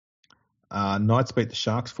 Knights beat the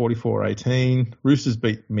Sharks 44-18. Roosters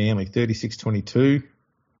beat Manly 36-22.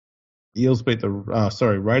 Raiders beat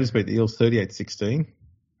the Eels 38-16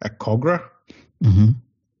 at Cogra. Mm-hmm.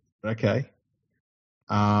 Okay.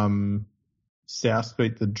 South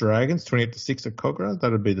beat the Dragons 28-6 at Cogra.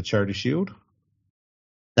 That would be the Charity Shield.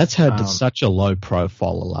 That's had such a low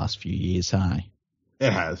profile the last few years, hey?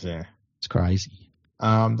 It has, yeah. It's crazy.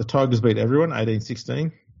 The Tigers beat everyone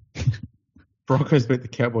 18-16. Broncos beat the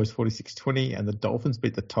Cowboys 46-20, and the Dolphins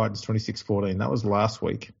beat the Titans 26-14. That was last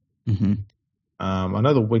week. Mm-hmm. I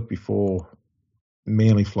know the week before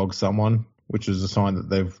Manly flogged someone, which is a sign that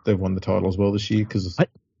they've won the title as well this year. Because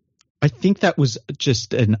I think that was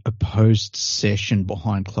just an opposed session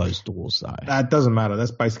behind closed doors, though. It doesn't matter. That's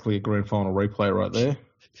basically a grand final replay right there.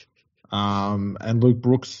 And Luke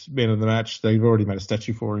Brooks, man of the match, they've already made a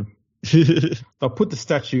statue for him. They'll put the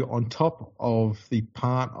statue on top of the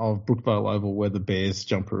part of Brookvale Oval where the Bears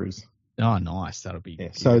jumper is. Oh, nice. That'll be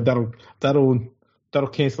good. So that'll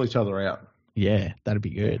cancel each other out. Yeah, that'd be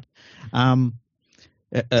good.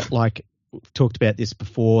 Like we've talked about this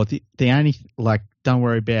before, the only don't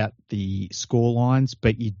worry about the score lines,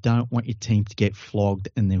 but you don't want your team to get flogged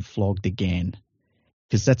and then flogged again,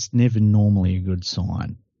 because that's never normally a good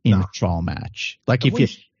sign in a trial match. Like I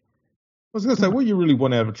was going to say, what you really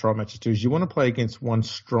want out of a trial match is you want to play against one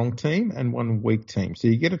strong team and one weak team. So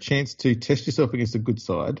you get a chance to test yourself against a good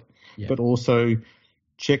side, but also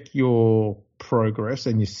check your progress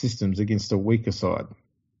and your systems against a weaker side.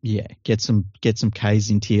 Yeah, get some Ks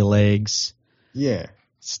into your legs. Yeah.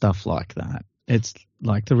 Stuff like that. It's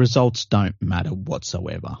like the results don't matter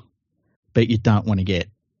whatsoever, but you don't want to get.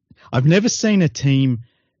 I've never seen a team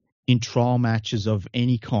in trial matches of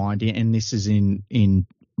any kind, and this is in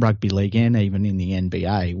rugby league and even in the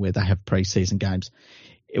NBA where they have preseason games,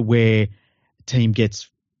 where a team gets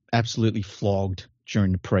absolutely flogged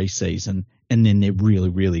during the preseason and then they're really,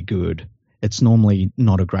 really good. It's normally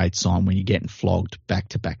not a great sign when you're getting flogged back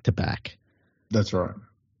to back to back. That's right.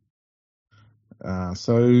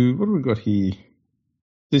 So what do we got here?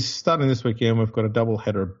 Starting this weekend, we've got a double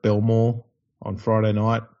header at Belmore on Friday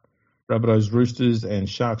night. Rabbitohs Roosters and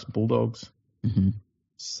Sharks Bulldogs. Mm-hmm.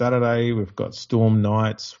 Saturday, we've got Storm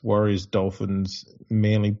Knights, Warriors Dolphins,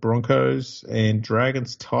 Manly Broncos, and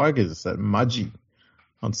Dragons Tigers at Mudgee.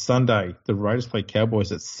 On Sunday, the Raiders play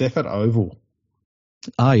Cowboys at Sefford Oval.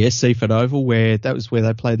 Oh, yes, Seaford Oval, that was where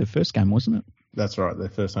they played the first game, wasn't it? That's right, their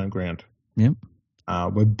first home ground. Yep.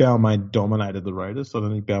 Where Balmain dominated the Raiders. I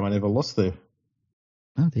don't think Balmain ever lost there.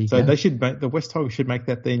 Oh, there you So go. the West Tigers should make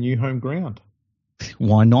that their new home ground.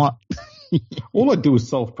 Why not? All I do is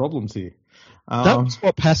solve problems here. That was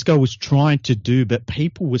what Pascoe was trying to do, but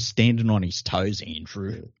people were standing on his toes,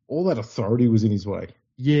 Andrew. All that authority was in his way.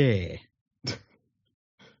 Yeah.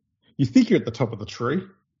 You think you're at the top of the tree,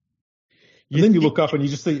 and then you look up and you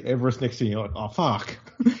just see Everest next to you. You're like, oh, fuck.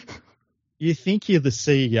 You think you're the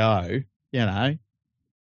CEO, you know.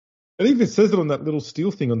 It even says it on that little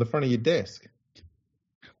steel thing on the front of your desk.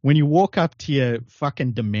 When you walk up to your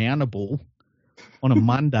fucking demountable on a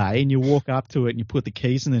Monday and you walk up to it and you put the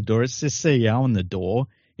keys in the door, it says CEO on the door,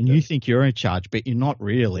 and you think you're in charge, but you're not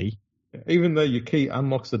really. Even though your key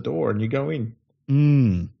unlocks the door and you go in.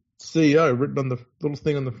 CEO written on the little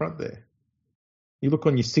thing on the front there. You look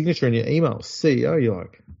on your signature and your email, CEO, you're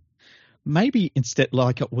like. Maybe instead,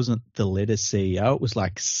 like it wasn't the letter CEO, it was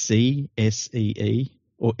like CSEE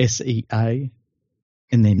or SEA,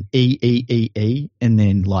 and then EEEE, and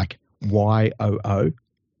then like YOO.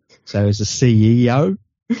 So as a CEO.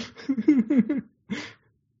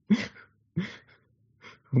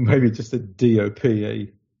 Maybe just a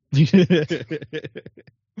DOPE.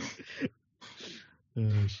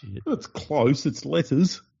 Oh, shit. It's close. It's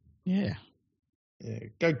letters. Yeah. Yeah.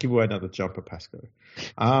 Go give away another jumper, Pasco.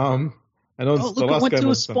 And on look, the last I went game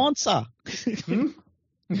to a sponsor. What's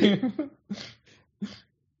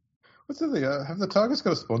the thing? Have the Tigers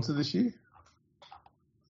got a sponsor this year?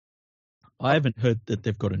 I haven't heard that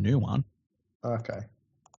they've got a new one. Okay.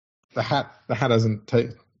 The hat hasn't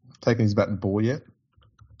taken his bat and ball yet.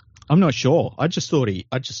 I'm not sure. I just thought he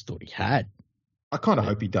had. I kind of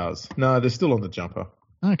hope he does. No, they're still on the jumper.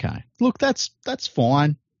 Okay. Look, that's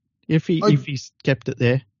fine. If he's kept it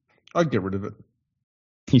there, I'd get rid of it.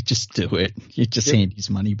 You just do it. You just hand his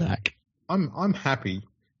money back. I'm happy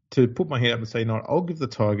to put my hand up and say, no, I'll give the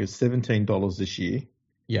Tigers $17 this year.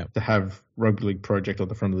 Yeah. To have Rugby League Project on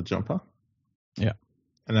the front of the jumper. Yeah.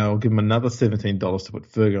 And I'll give them another $17 to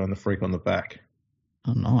put Fergo and the Freak on the back.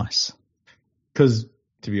 Oh, nice. Because,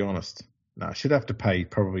 to be honest, no, I should have to pay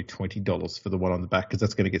probably $20 for the one on the back because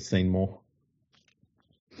that's going to get seen more.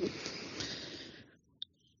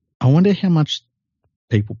 I wonder how much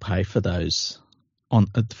people pay for those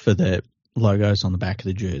for the logos on the back of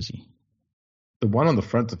the jersey. The one on the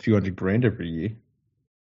front's a few $100,000 every year.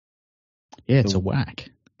 Yeah, it's a whack.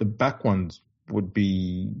 The back ones wouldn't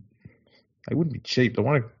be cheap.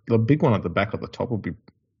 The big one at the back at the top would be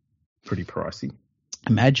pretty pricey.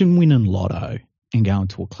 Imagine winning Lotto and going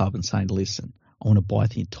to a club and saying, listen, I want to buy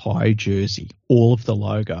the entire jersey, all of the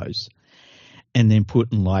logos, and then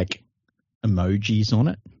putting like emojis on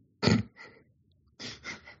it.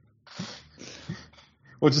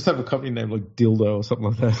 Or just have a company name like Dildo or something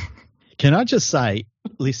like that. Can I just say,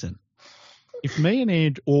 listen, if me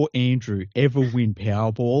and Andrew ever win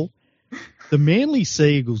Powerball, the Manly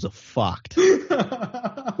Seagulls are fucked.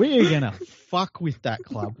 We're going to fuck with that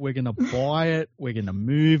club. We're going to buy it. We're going to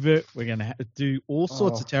move it. We're going to do all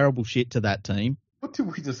sorts of terrible shit to that team. What did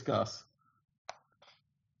we discuss?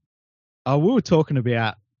 We were talking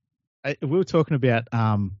about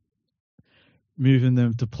moving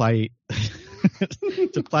them to play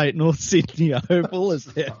at North Sydney Oval as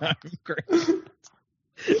their home ground.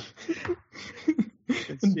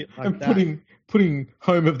 and putting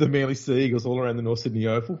home of the Manly Seagulls all around the North Sydney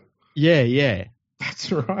Oval. Yeah.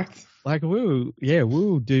 That's right. Like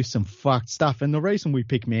we'll do some fucked stuff, and the reason we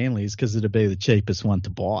pick Manly is because it'd be the cheapest one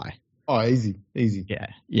to buy. Oh, easy.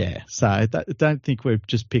 Yeah. So I don't think we're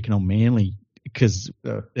just picking on Manly because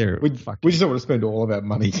we just don't want to spend all of our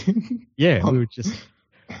money. Yeah, we would just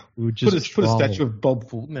put a statue of Bob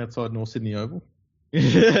Fulton outside North Sydney Oval.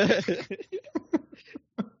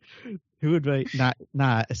 Who would be?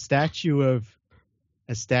 Nah, a statue of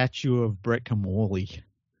Brett Camorley.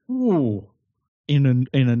 Ooh. In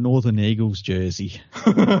a Northern Eagles jersey.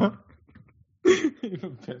 Even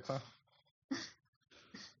better.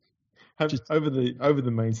 Over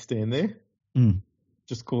the main stand there.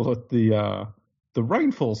 Just call it the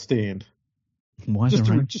rainfall stand. Why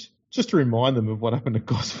just to remind them of what happened to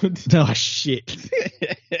Gosford. Oh shit.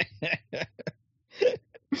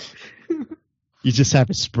 You just have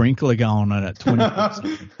a sprinkler going on at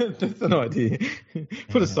 20%. That's an idea.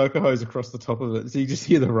 Put a soaker hose across the top of it so you just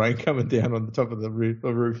hear the rain coming down on the top of the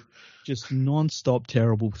roof. Just non-stop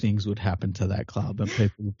terrible things would happen to that club, and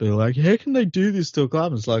people would be like, how can they do this to a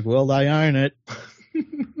club? And it's like, well, they own it.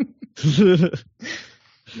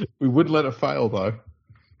 We would let it fail, though.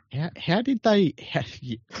 How did they?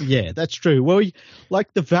 Yeah, that's true. Well,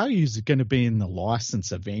 like the values are going to be in the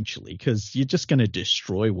license eventually because you're just going to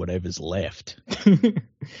destroy whatever's left.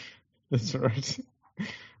 That's right.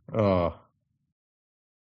 Oh,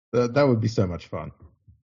 that would be so much fun.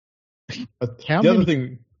 The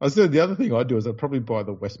other thing I'd do is I'd probably buy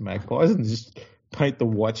the West Magpies and just paint the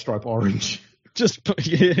white stripe orange.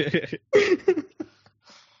 Yeah.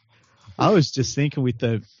 I was just thinking with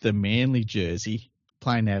the Manly jersey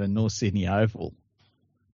playing out of North Sydney Oval.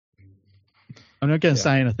 I'm not going to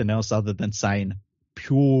say anything else other than saying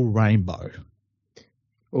pure rainbow.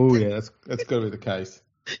 Oh yeah, that's got to be the case.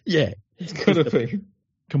 Yeah, it's got to be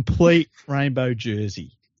complete rainbow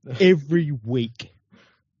jersey every week.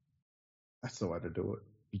 That's the way to do it.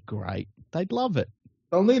 Be great. They'd love it.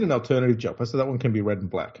 They'll need an alternative jumper, so that one can be red and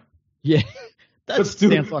black. Yeah, that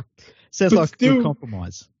sounds like a good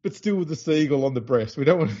compromise. But still with the seagull on the breast. We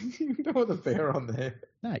don't want the bear on there.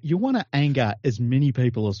 No, you want to anger as many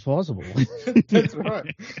people as possible. That's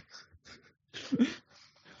right.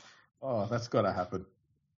 Oh, that's got to happen.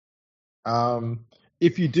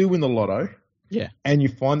 If you do win the lotto, and you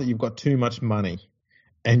find that you've got too much money,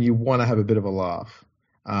 and you want to have a bit of a laugh,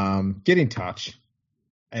 get in touch,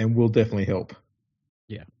 and we'll definitely help.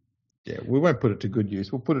 Yeah, we won't put it to good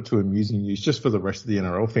use. We'll put it to amusing use just for the rest of the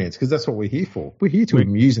NRL fans because that's what we're here for. We're here to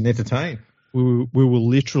amuse and entertain. We will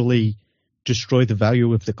literally destroy the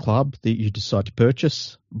value of the club that you decide to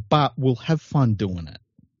purchase, but we'll have fun doing it.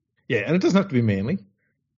 Yeah, and it doesn't have to be Manly.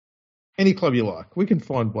 Any club you like. We can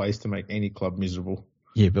find ways to make any club miserable.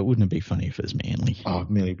 Yeah, but wouldn't it be funny if it was Manly? Oh,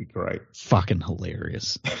 Manly would be great. Fucking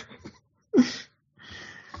hilarious.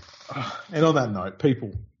 And on that note,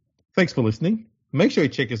 people, thanks for listening. Make sure you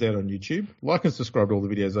check us out on YouTube. Like and subscribe to all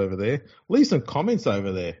the videos over there. Leave some comments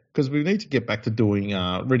over there because we need to get back to doing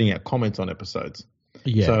reading out comments on episodes.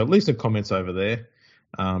 Yeah. So leave some comments over there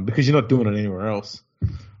because you're not doing it anywhere else.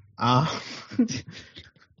 God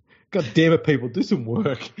damn it, people. Do some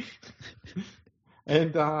work.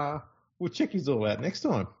 And we'll check you all out next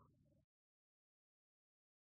time.